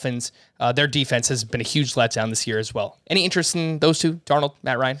Dolphins. Their defense has been a huge letdown this year as well. Any interest in those two, Darnold,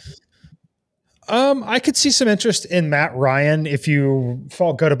 Matt Ryan? I could see some interest in Matt Ryan if you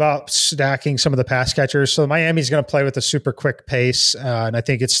felt good about stacking some of the pass catchers. So Miami's going to play with a super quick pace, and I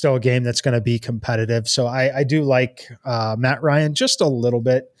think it's still a game that's going to be competitive. So I do like Matt Ryan just a little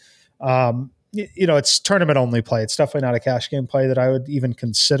bit. It's tournament only play. It's definitely not a cash game play that I would even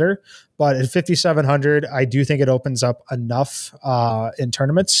consider. But at 5,700, I do think it opens up enough in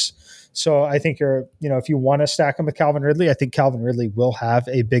tournaments. So I think if you want to stack him with Calvin Ridley, I think Calvin Ridley will have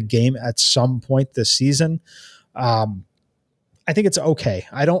a big game at some point this season. I think it's okay.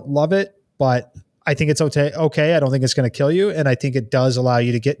 I don't love it, but I think it's okay. I don't think it's going to kill you. And I think it does allow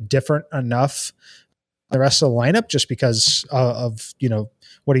you to get different enough the rest of the lineup just because of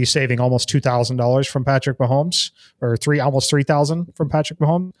what are you saving? Almost $2,000 from Patrick Mahomes, or almost $3,000 from Patrick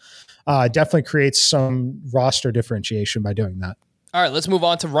Mahomes. Definitely creates some roster differentiation by doing that. All right, let's move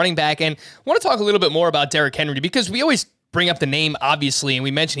on to running back. And I want to talk a little bit more about Derrick Henry because we always bring up the name, obviously, and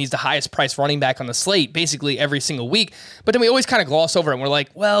we mention he's the highest priced running back on the slate basically every single week. But then we always kind of gloss over it, and we're like,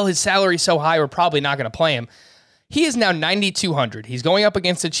 well, his salary's so high, we're probably not going to play him. He is now 9,200. He's going up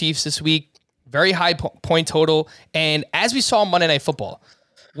against the Chiefs this week. Very high point total. And as we saw on Monday Night Football,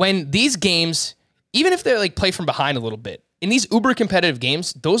 when these games, even if they're play from behind a little bit, in these uber competitive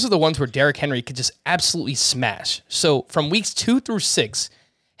games, those are the ones where Derrick Henry could just absolutely smash. So from weeks 2 through 6,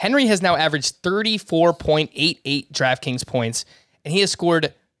 Henry has now averaged 34.88 DraftKings points, and he has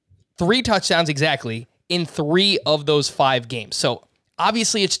scored 3 touchdowns exactly in 3 of those 5 games. So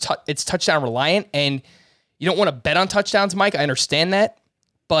obviously it's touchdown reliant, and you don't want to bet on touchdowns, Mike. I understand that.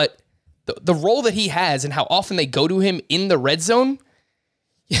 But the role that he has and how often they go to him in the red zone,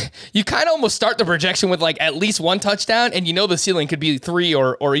 you kind of almost start the projection with at least 1 touchdown, and the ceiling could be 3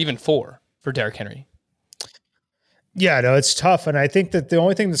 or even 4 for Derrick Henry. Yeah, no, it's tough. And I think that the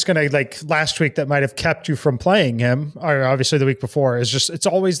only thing that's going to, last week, that might have kept you from playing him, or obviously the week before, is just, it's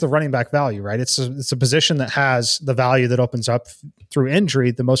always the running back value, right? It's a position that has the value that opens up through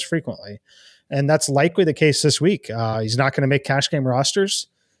injury the most frequently. And that's likely the case this week. He's not going to make cash game rosters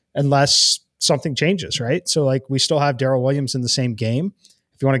unless something changes, right? So we still have Darrell Williams in the same game.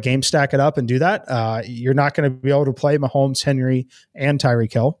 If you want to game stack it up and do that, you're not going to be able to play Mahomes, Henry, and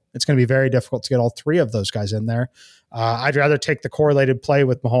Tyreek Hill. It's going to be very difficult to get all 3 of those guys in there. I'd rather take the correlated play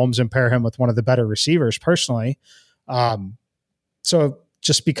with Mahomes and pair him with one of the better receivers personally. So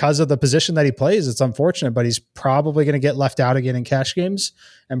just because of the position that he plays, it's unfortunate, but he's probably going to get left out again in cash games,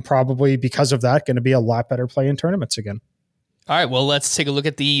 and probably because of that, going to be a lot better play in tournaments again. All right, well, let's take a look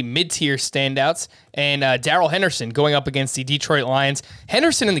at the mid-tier standouts. And Darrell Henderson going up against the Detroit Lions.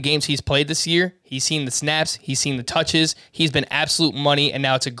 Henderson, in the games he's played this year, he's seen the snaps, he's seen the touches, he's been absolute money, and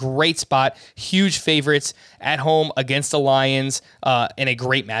now it's a great spot. Huge favorites at home against the Lions in a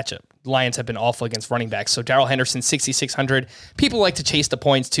great matchup. The Lions have been awful against running backs. So Darrell Henderson, 6,600. People like to chase the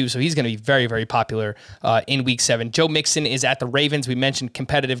points too, so he's going to be very, very popular in Week 7. Joe Mixon is at the Ravens. We mentioned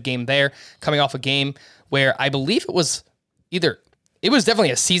competitive game there, coming off a game where I believe it was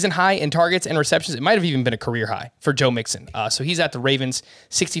definitely a season high in targets and receptions. It might have even been a career high for Joe Mixon. So he's at the Ravens,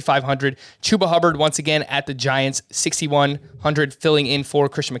 6,500. Chuba Hubbard, once again, at the Giants, 6,100, filling in for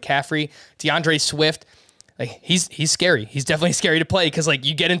Christian McCaffrey. DeAndre Swift, he's scary. He's definitely scary to play because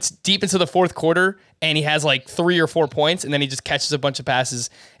you get deep into the fourth quarter and he has 3 or 4 points, and then he just catches a bunch of passes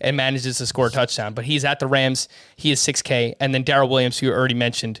and manages to score a touchdown. But he's at the Rams. He is 6K. And then Darrell Williams, who you already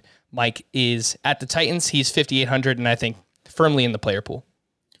mentioned, Mike, is at the Titans. He's 5,800, and I think firmly in the player pool.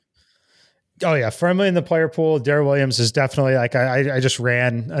 Oh yeah, firmly in the player pool. Darrell Williams is definitely I just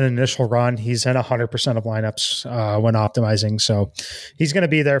ran an initial run. He's in 100% of lineups when optimizing, so he's going to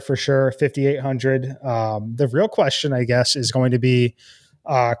be there for sure. 5,800. The real question, I guess, is going to be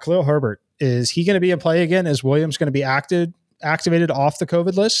Khalil Herbert. Is he going to be in play again? Is Williams going to be activated off the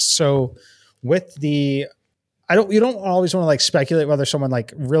COVID list? So with the you don't always want to speculate whether someone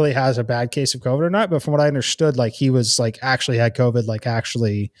really has a bad case of COVID or not. But from what I understood, he was actually had COVID,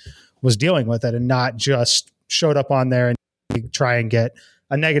 actually was dealing with it and not just showed up on there and try and get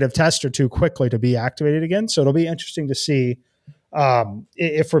a negative test or 2 quickly to be activated again. So it'll be interesting to see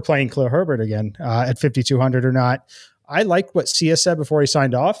if we're playing Khalil Herbert again at 5,200 or not. I like what Sia said before he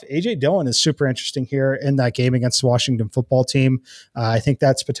signed off. A.J. Dillon is super interesting here in that game against the Washington football team. I think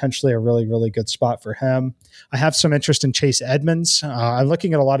that's potentially a really, really good spot for him. I have some interest in Chase Edmonds. I'm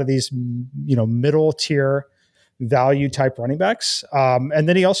looking at a lot of these, middle tier value type running backs. And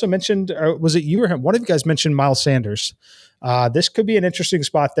then he also mentioned, was it you or him? One of you guys mentioned Miles Sanders. This could be an interesting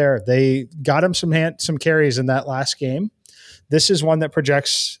spot there. They got him some carries in that last game. This is one that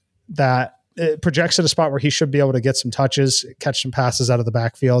projects at a spot where he should be able to get some touches, catch some passes out of the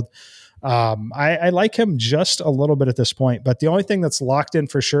backfield. I like him just a little bit at this point, but the only thing that's locked in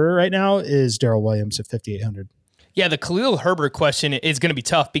for sure right now is Darrell Williams at 5,800. Yeah, the Khalil Herbert question is going to be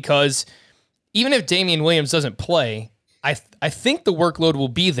tough because even if Damian Williams doesn't play, I think the workload will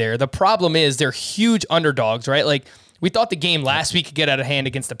be there. The problem is they're huge underdogs, right? Like, we thought the game last week could get out of hand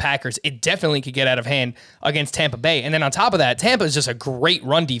against the Packers. It definitely could get out of hand against Tampa Bay. And then on top of that, Tampa is just a great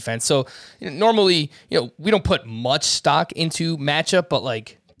run defense. So normally, we don't put much stock into matchup, but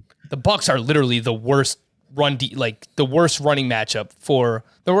like the Bucs are literally the worst the worst matchup for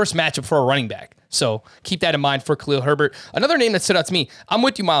a running back. So keep that in mind for Khalil Herbert. Another name that stood out to me, I'm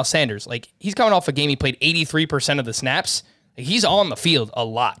with you, Miles Sanders. Like, he's coming off a game he played 83% of the snaps. He's on the field a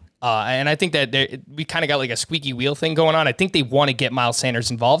lot. And I think that we kind of got like a squeaky wheel thing going on. I think they want to get Miles Sanders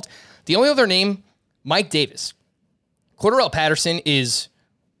involved. The only other name, Mike Davis. Cordarrelle Patterson is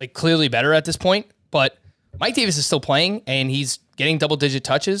like clearly better at this point, but Mike Davis is still playing and he's getting double-digit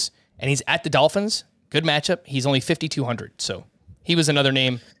touches and he's at the Dolphins. Good matchup. He's only 5,200. So he was another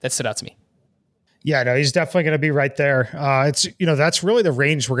name that stood out to me. Yeah, no, he's definitely going to be right there. It's that's really the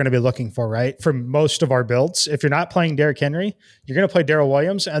range we're going to be looking for, right? For most of our builds, if you're not playing Derrick Henry, you're going to play Darrell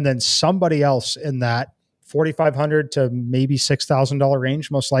Williams, and then somebody else in that $4,500 to maybe $6,000 range,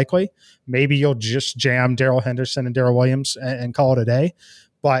 most likely. Maybe you'll just jam Darrell Henderson and Darrell Williams and call it a day.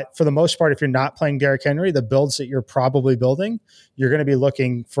 But for the most part, if you're not playing Derrick Henry, the builds that you're probably building, you're going to be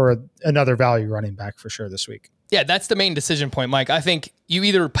looking for another value running back for sure this week. Yeah, that's the main decision point, Mike. I think you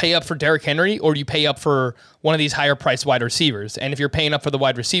either pay up for Derrick Henry or you pay up for one of these higher priced wide receivers. And if you're paying up for the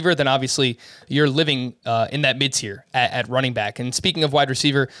wide receiver, then obviously you're living in that mid tier at running back. And speaking of wide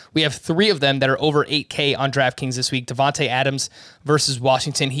receiver, we have 3 of them that are over 8K on DraftKings this week. Devontae Adams versus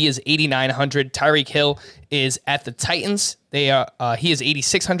Washington. He is 8,900. Tyreek Hill is at the Titans. He is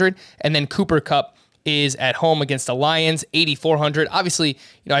 8,600. And then Cooper Kupp is at home against the Lions, 8,400. Obviously,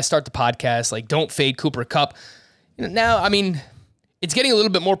 I start the podcast like, don't fade Cooper Kupp. Now, I mean, it's getting a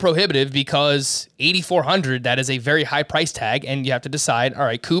little bit more prohibitive because 8,400, that is a very high price tag, and you have to decide, all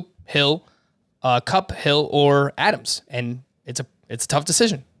right, Kupp, Hill, or Adams, and it's a tough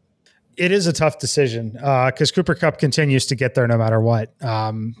decision. It is a tough decision because Cooper Kupp continues to get there no matter what.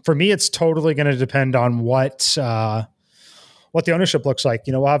 For me, it's totally going to depend on what the ownership looks like.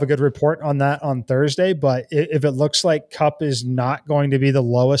 We'll have a good report on that on Thursday, but if it looks like Kupp is not going to be the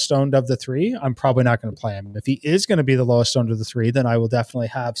lowest owned of the 3, I'm probably not going to play him. If he is going to be the lowest owned of the 3, then I will definitely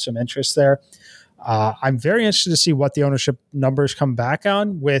have some interest there. I'm very interested to see what the ownership numbers come back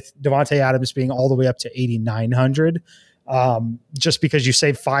on, with Devontae Adams being all the way up to 8,900. Just because you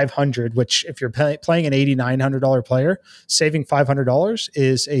save $500, which if you're playing an $8,900 player, saving $500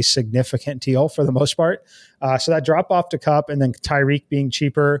 is a significant deal for the most part. So that drop off to Kupp and then Tyreek being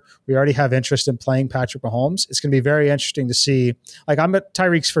cheaper. We already have interest in playing Patrick Mahomes. It's going to be very interesting to see. Like,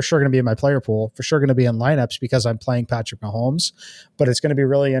 Tyreek's for sure going to be in my player pool, for sure going to be in lineups because I'm playing Patrick Mahomes. But it's going to be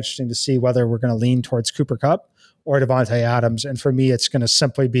really interesting to see whether we're going to lean towards Cooper Kupp or Devontae Adams. And for me, it's going to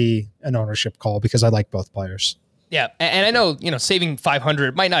simply be an ownership call because I like both players. Yeah, and I know, saving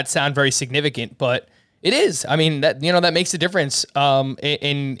 $500 might not sound very significant, but it is. I mean, that makes a difference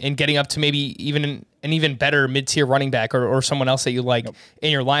in getting up to maybe even an even better mid-tier running back or someone else that you like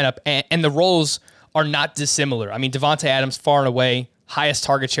in your lineup. And the roles are not dissimilar. I mean, Devontae Adams, far and away, highest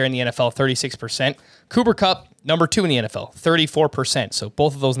target share in the NFL, 36%. Cooper Kupp, number 2 in the NFL, 34%. So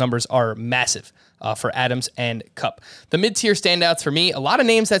both of those numbers are massive for Adams and Kupp. The mid-tier standouts for me, a lot of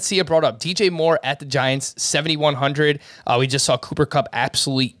names that Sia brought up. DJ Moore at the Giants, 7,100. We just saw Cooper Kupp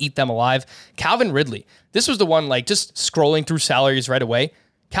absolutely eat them alive. Calvin Ridley. This was the one, like, just scrolling through salaries right away.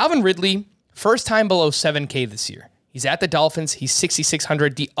 Calvin Ridley, first time below 7K this year. He's at the Dolphins. He's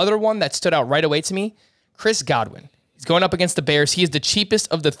 6,600. The other one that stood out right away to me, Chris Godwin. He's going up against the Bears. He is the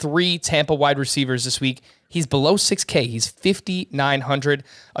cheapest of the 3 Tampa wide receivers this week. He's below 6K. He's 5,900.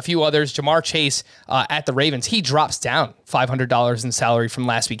 A few others. Jamar Chase at the Ravens. He drops down $500 in salary from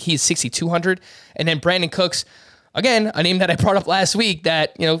last week. He's 6,200. And then Brandon Cooks, again, a name that I brought up last week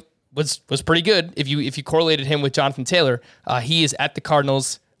that was pretty good. If you correlated him with Jonathan Taylor, he is at the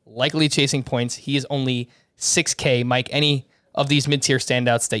Cardinals, likely chasing points. He is only 6K. Mike, any of these mid-tier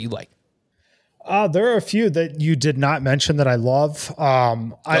standouts that you like? There are a few that you did not mention that I love.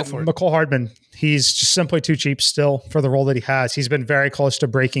 McCole Hardman, he's just simply too cheap still for the role that he has. He's been very close to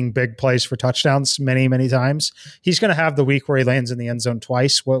breaking big plays for touchdowns many, many times. He's going to have the week where he lands in the end zone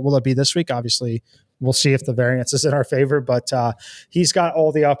twice. What will it be this week? Obviously, We'll see if the variance is in our favor, but he's got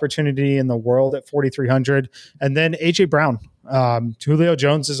all the opportunity in the world at 4,300. And then AJ Brown. Julio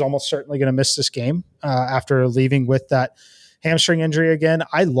Jones is almost certainly going to miss this game after leaving with that hamstring injury again.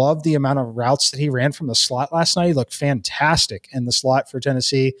 I love the amount of routes that he ran from the slot last night. He looked fantastic in the slot for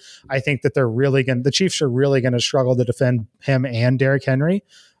Tennessee. I think that the Chiefs are really going to struggle to defend him and Derrick Henry.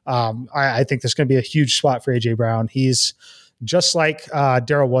 I think there's going to be a huge spot for AJ Brown. He's just like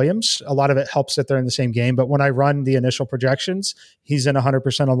Darrell Williams. A lot of it helps that they're in the same game, but when I run the initial projections, he's in 100%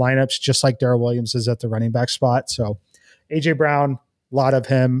 of lineups, just like Darrell Williams is at the running back spot. So AJ Brown, a lot of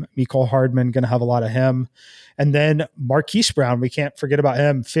him. Mecole Hardman, going to have a lot of him. And then Marquise Brown, we can't forget about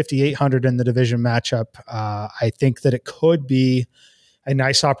him, 5,800 in the division matchup. I think that it could be a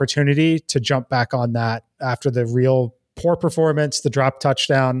nice opportunity to jump back on that after the real poor performance, the drop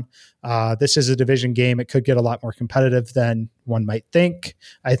touchdown. This is a division game. It could get a lot more competitive than one might think.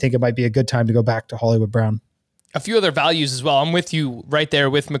 I think it might be a good time to go back to Hollywood Brown. A few other values as well. I'm with you right there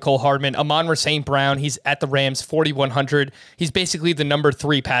with Mecole Hardman. Amon-Ra St. Brown, he's at the Rams, 4,100. He's basically the number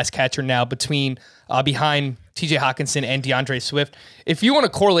 3 pass catcher now behind TJ Hawkinson and DeAndre Swift. If you want to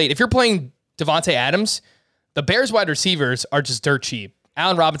correlate, if you're playing Devontae Adams, the Bears wide receivers are just dirt cheap.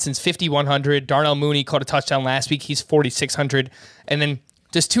 Allen Robinson's 5,100. Darnell Mooney caught a touchdown last week. He's 4,600. And then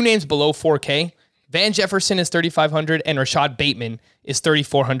just 2 names below 4K. Van Jefferson is 3,500 and Rashad Bateman is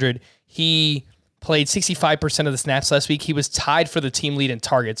 3,400. He played 65% of the snaps last week. He was tied for the team lead in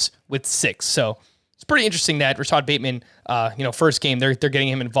targets with 6. So it's pretty interesting that Rashad Bateman, first game, they're getting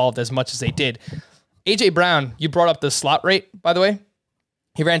him involved as much as they did. AJ Brown, you brought up the slot rate, by the way.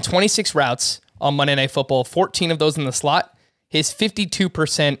 He ran 26 routes on Monday Night Football, 14 of those in the slot. His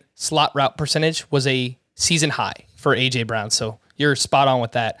 52% slot route percentage was a season high for AJ Brown. So you're spot on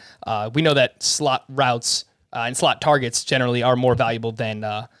with that. We know that slot routes and slot targets generally are more valuable than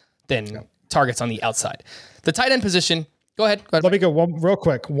targets on the outside. The tight end position, go ahead. Let me go real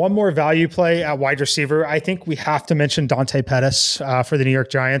quick. One more value play at wide receiver. I think we have to mention Dante Pettis for the New York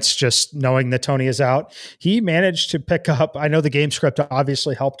Giants, just knowing that Tony is out. He managed to pick up, I know the game script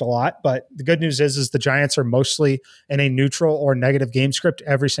obviously helped a lot, but the good news is the Giants are mostly in a neutral or negative game script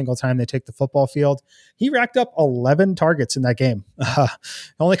every single time they take the football field. He racked up 11 targets in that game.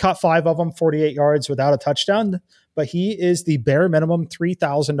 Only caught 5 of them, 48 yards without a touchdown, but he is the bare minimum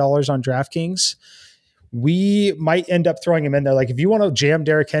 $3,000 on DraftKings. We might end up throwing him in there. Like if you want to jam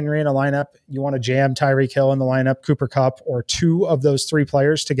Derrick Henry in a lineup, you want to jam Tyreek Hill in the lineup, Cooper Kupp, or 2 of those 3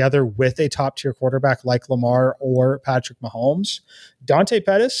 players together with a top tier quarterback like Lamar or Patrick Mahomes. Dante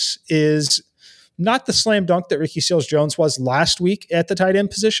Pettis is not the slam dunk that Ricky Seals-Jones was last week at the tight end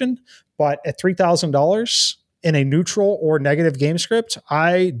position, but at $3,000 in a neutral or negative game script,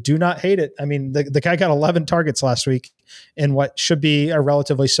 I do not hate it. I mean, the guy got 11 targets last week in what should be a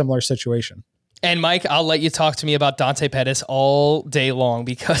relatively similar situation. And Mike, I'll let you talk to me about Dante Pettis all day long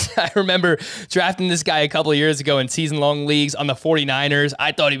because I remember drafting this guy a couple of years ago in season-long leagues on the 49ers.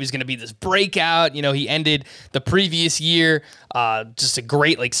 I thought he was going to be this breakout. You know, he ended the previous year, just a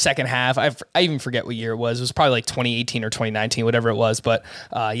great second half. I even forget what year it was. It was probably 2018 or 2019, whatever it was. But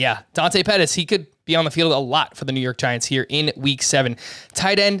Dante Pettis, he could be on the field a lot for the New York Giants here in Week 7.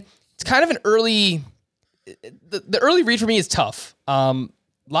 Tight end, it's kind of an early. The early read for me is tough.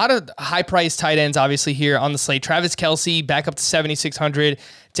 A lot of high-priced tight ends, obviously, here on the slate. Travis Kelce back up to 7,600.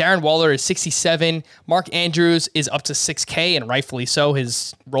 Darren Waller is 67. Mark Andrews is up to 6K, and rightfully so.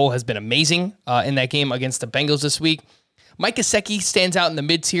 His role has been amazing in that game against the Bengals this week. Mike Gesicki stands out in the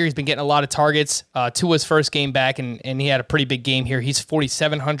mid-tier. He's been getting a lot of targets. Tua's first game back, and he had a pretty big game here. He's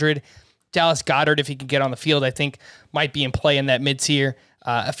 4,700. Dallas Goedert, if he can get on the field, I think might be in play in that mid-tier.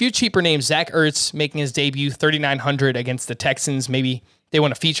 A few cheaper names. Zach Ertz making his debut, 3,900 against the Texans. Maybe they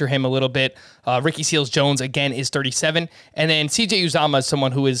want to feature him a little bit. Ricky Seals-Jones, again, is 37. And then CJ Uzomah is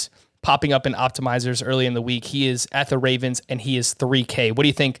someone who is popping up in optimizers early in the week. He is at the Ravens, and he is 3K. What do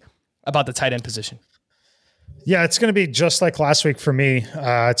you think about the tight end position? Yeah, it's going to be just like last week for me.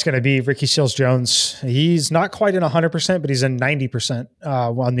 It's going to be Ricky Seals-Jones. He's not quite in 100%, but he's in 90%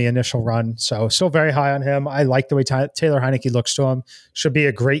 on the initial run. So still very high on him. I like the way Taylor Heineke looks to him. Should be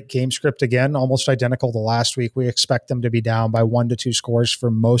a great game script again, almost identical to last week. We expect them to be down by 1 to 2 scores for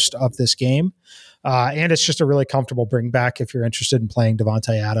most of this game. And it's just a really comfortable bring back if you're interested in playing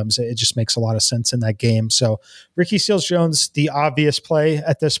Devontae Adams. It just makes a lot of sense in that game. So Ricky Seals-Jones, the obvious play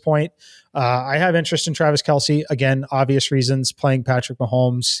at this point. I have interest in Travis Kelce. Again, obvious reasons, playing Patrick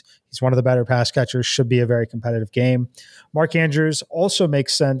Mahomes. He's one of the better pass catchers, should be a very competitive game. Mark Andrews also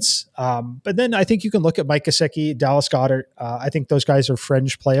makes sense. But then I think you can look at Mike Gesicki, Dallas Goedert. I think those guys are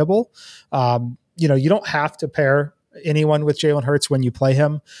fringe playable. You don't have to pair anyone with Jalen Hurts when you play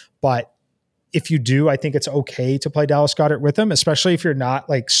him, but if you do, I think it's okay to play Dallas Goedert with him, especially if you're not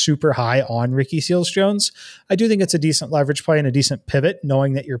like super high on Ricky Seals-Jones. I do think it's a decent leverage play and a decent pivot,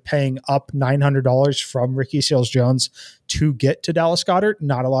 knowing that you're paying up $900 from Ricky Seals-Jones to get to Dallas Goedert.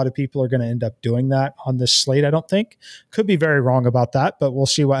 Not a lot of people are going to end up doing that on this slate, I don't think. Could be very wrong about that, but we'll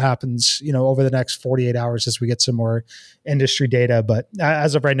see what happens, over the next 48 hours as we get some more industry data. But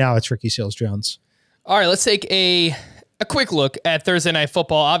as of right now, it's Ricky Seals-Jones. All right, let's take a quick look at Thursday Night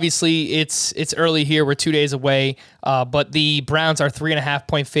Football. Obviously, it's early here. We're 2 days away, but the Browns are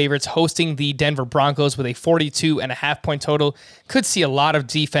 3.5-point favorites hosting the Denver Broncos with a 42.5-point total. Could see a lot of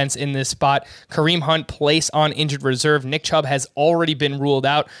defense in this spot. Kareem Hunt placed on injured reserve. Nick Chubb has already been ruled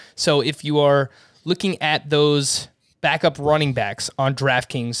out. So if you are looking at those backup running backs on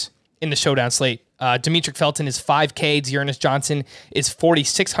DraftKings in the Showdown slate, Demetric Felton is $5K. Dearness Johnson is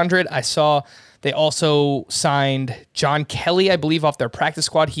 $4,600. I saw they also signed John Kelly, I believe, off their practice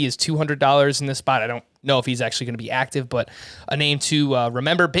squad. He is $200 in this spot. I don't know if he's actually going to be active, but a name to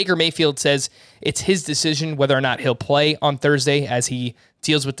remember. Baker Mayfield says it's his decision whether or not he'll play on Thursday as he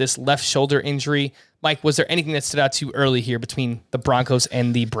deals with this left shoulder injury. Mike, was there anything that stood out to you early here between the Broncos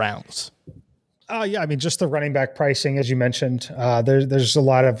and the Browns? Yeah, I mean, just the running back pricing, as you mentioned, there's a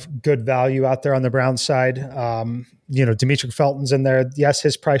lot of good value out there on the Browns side. Demetric Felton's in there. Yes,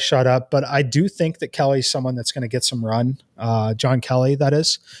 his price shot up, but I do think that Kelly's someone that's going to get some run. John Kelly, that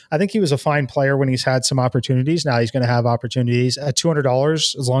is. I think he was a fine player when he's had some opportunities. Now he's going to have opportunities at $200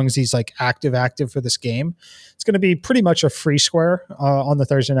 as long as he's like active for this game. It's going to be pretty much a free square on the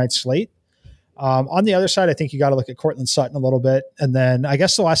Thursday night slate. On the other side, I think you got to look at Cortland Sutton a little bit. And then I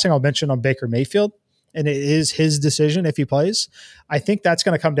guess the last thing I'll mention on Baker Mayfield, and it is his decision if he plays. I think that's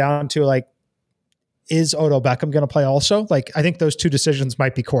going to come down to like, is Odell Beckham going to play also? Like, I think those two decisions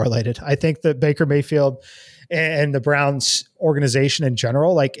might be correlated. I think that Baker Mayfield and the Browns organization in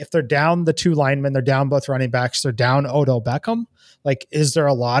general, like if they're down the two linemen, they're down both running backs, they're down Odell Beckham. Like, is there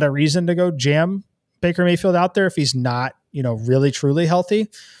a lot of reason to go jam Baker Mayfield out there if he's not, really truly healthy?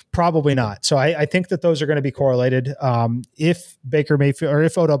 Probably not. So I think that those are going to be correlated. If Baker Mayfield or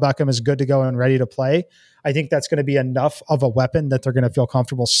if Odell Beckham is good to go and ready to play, I think that's going to be enough of a weapon that they're going to feel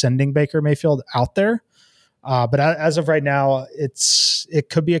comfortable sending Baker Mayfield out there. But as of right now, it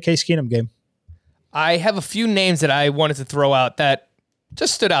could be a Case Keenum game. I have a few names that I wanted to throw out that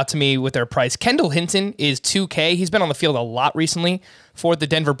just stood out to me with their price. Kendall Hinton is $2K. He's been on the field a lot recently for the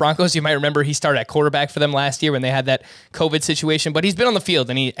Denver Broncos. You might remember he started at quarterback for them last year when they had that COVID situation, but he's been on the field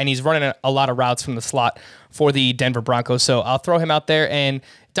and he's running a lot of routes from the slot for the Denver Broncos. So I'll throw him out there. And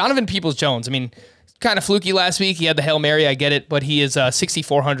Donovan Peoples-Jones, I mean, kind of fluky last week. He had the Hail Mary, I get it, but he is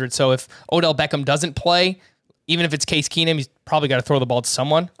 $6,400. So if Odell Beckham doesn't play, even if it's Case Keenum, he's probably got to throw the ball to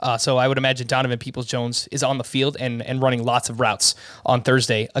someone. So I would imagine Donovan Peoples-Jones is on the field and running lots of routes on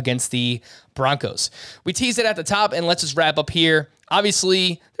Thursday against the Broncos. We teased it at the top, and let's just wrap up here.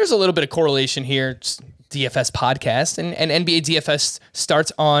 Obviously, there's a little bit of correlation here. Just DFS podcast, and NBA DFS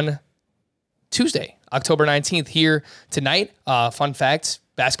starts on Tuesday, October 19th here tonight. Fun fact,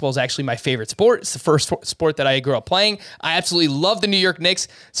 basketball is actually my favorite sport. It's the first sport that I grew up playing. I absolutely love the New York Knicks,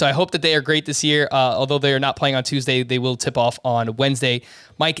 so I hope that they are great this year. Although they are not playing on Tuesday, they will tip off on Wednesday.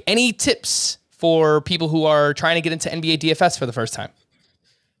 Mike, any tips for people who are trying to get into NBA DFS for the first time?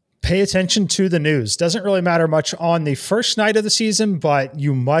 Pay attention to the news. Doesn't really matter much on the first night of the season, but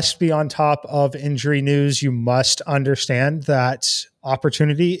you must be on top of injury news. You must understand that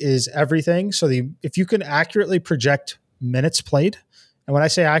opportunity is everything. So if you can accurately project minutes played, and when I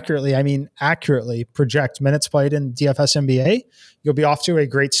say accurately, I mean accurately project minutes played in DFS NBA, you'll be off to a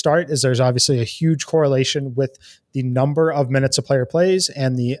great start, as there's obviously a huge correlation with the number of minutes a player plays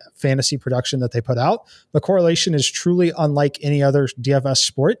and the fantasy production that they put out. The correlation is truly unlike any other DFS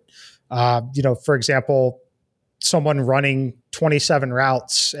sport. For example, someone running 27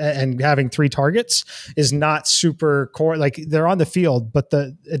 routes and having 3 targets is not super like they're on the field, but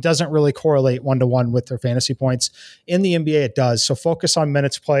it doesn't really correlate 1-to-1 with their fantasy points. In the NBA, it does. So focus on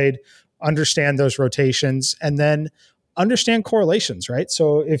minutes played, understand those rotations, and then understand correlations, right?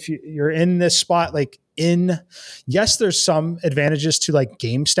 So if you're in this spot, yes, there's some advantages to like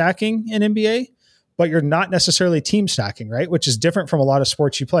game stacking in NBA, but you're not necessarily team stacking, right? Which is different from a lot of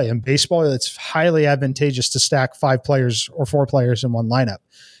sports you play. In baseball, it's highly advantageous to stack 5 players or 4 players in one lineup.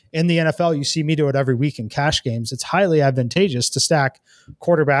 In the NFL, you see me do it every week in cash games. It's highly advantageous to stack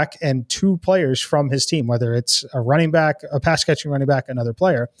quarterback and 2 players from his team, whether it's a running back, a pass catching running back, another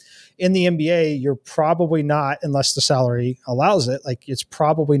player. In the NBA, you're probably not, unless the salary allows it, it's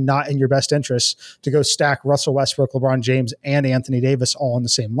probably not in your best interest to go stack Russell Westbrook, LeBron James, and Anthony Davis all in the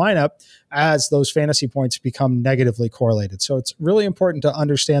same lineup, as those fantasy points become negatively correlated. So it's really important to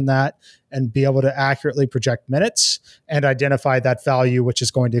understand that and be able to accurately project minutes and identify that value, which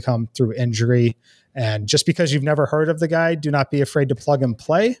is going to come through injury. And just because you've never heard of the guy, do not be afraid to plug and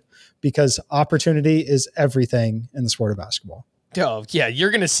play, because opportunity is everything in the sport of basketball. Oh, yeah,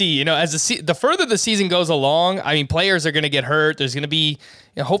 you're going to see, as the further the season goes along, I mean, players are going to get hurt. There's going to be,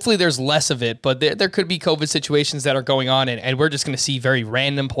 hopefully there's less of it, but there could be COVID situations that are going on, and we're just going to see very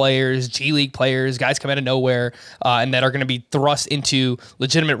random players, G League players, guys come out of nowhere, and that are going to be thrust into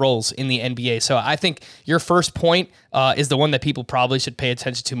legitimate roles in the NBA. So I think your first point is the one that people probably should pay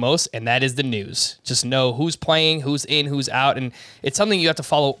attention to most, and that is the news. Just know who's playing, who's in, who's out, and it's something you have to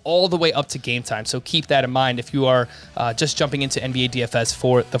follow all the way up to game time. So keep that in mind if you are just jumping into NBA DFS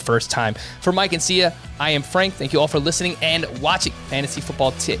for the first time. For Mike and Sia, I am Frank. Thank you all for listening and watching Fantasy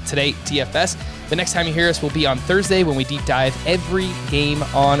Football Today DFS. The next time you hear us will be on Thursday when we deep dive every game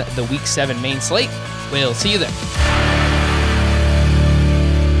on the Week 7 main slate. We'll see you then.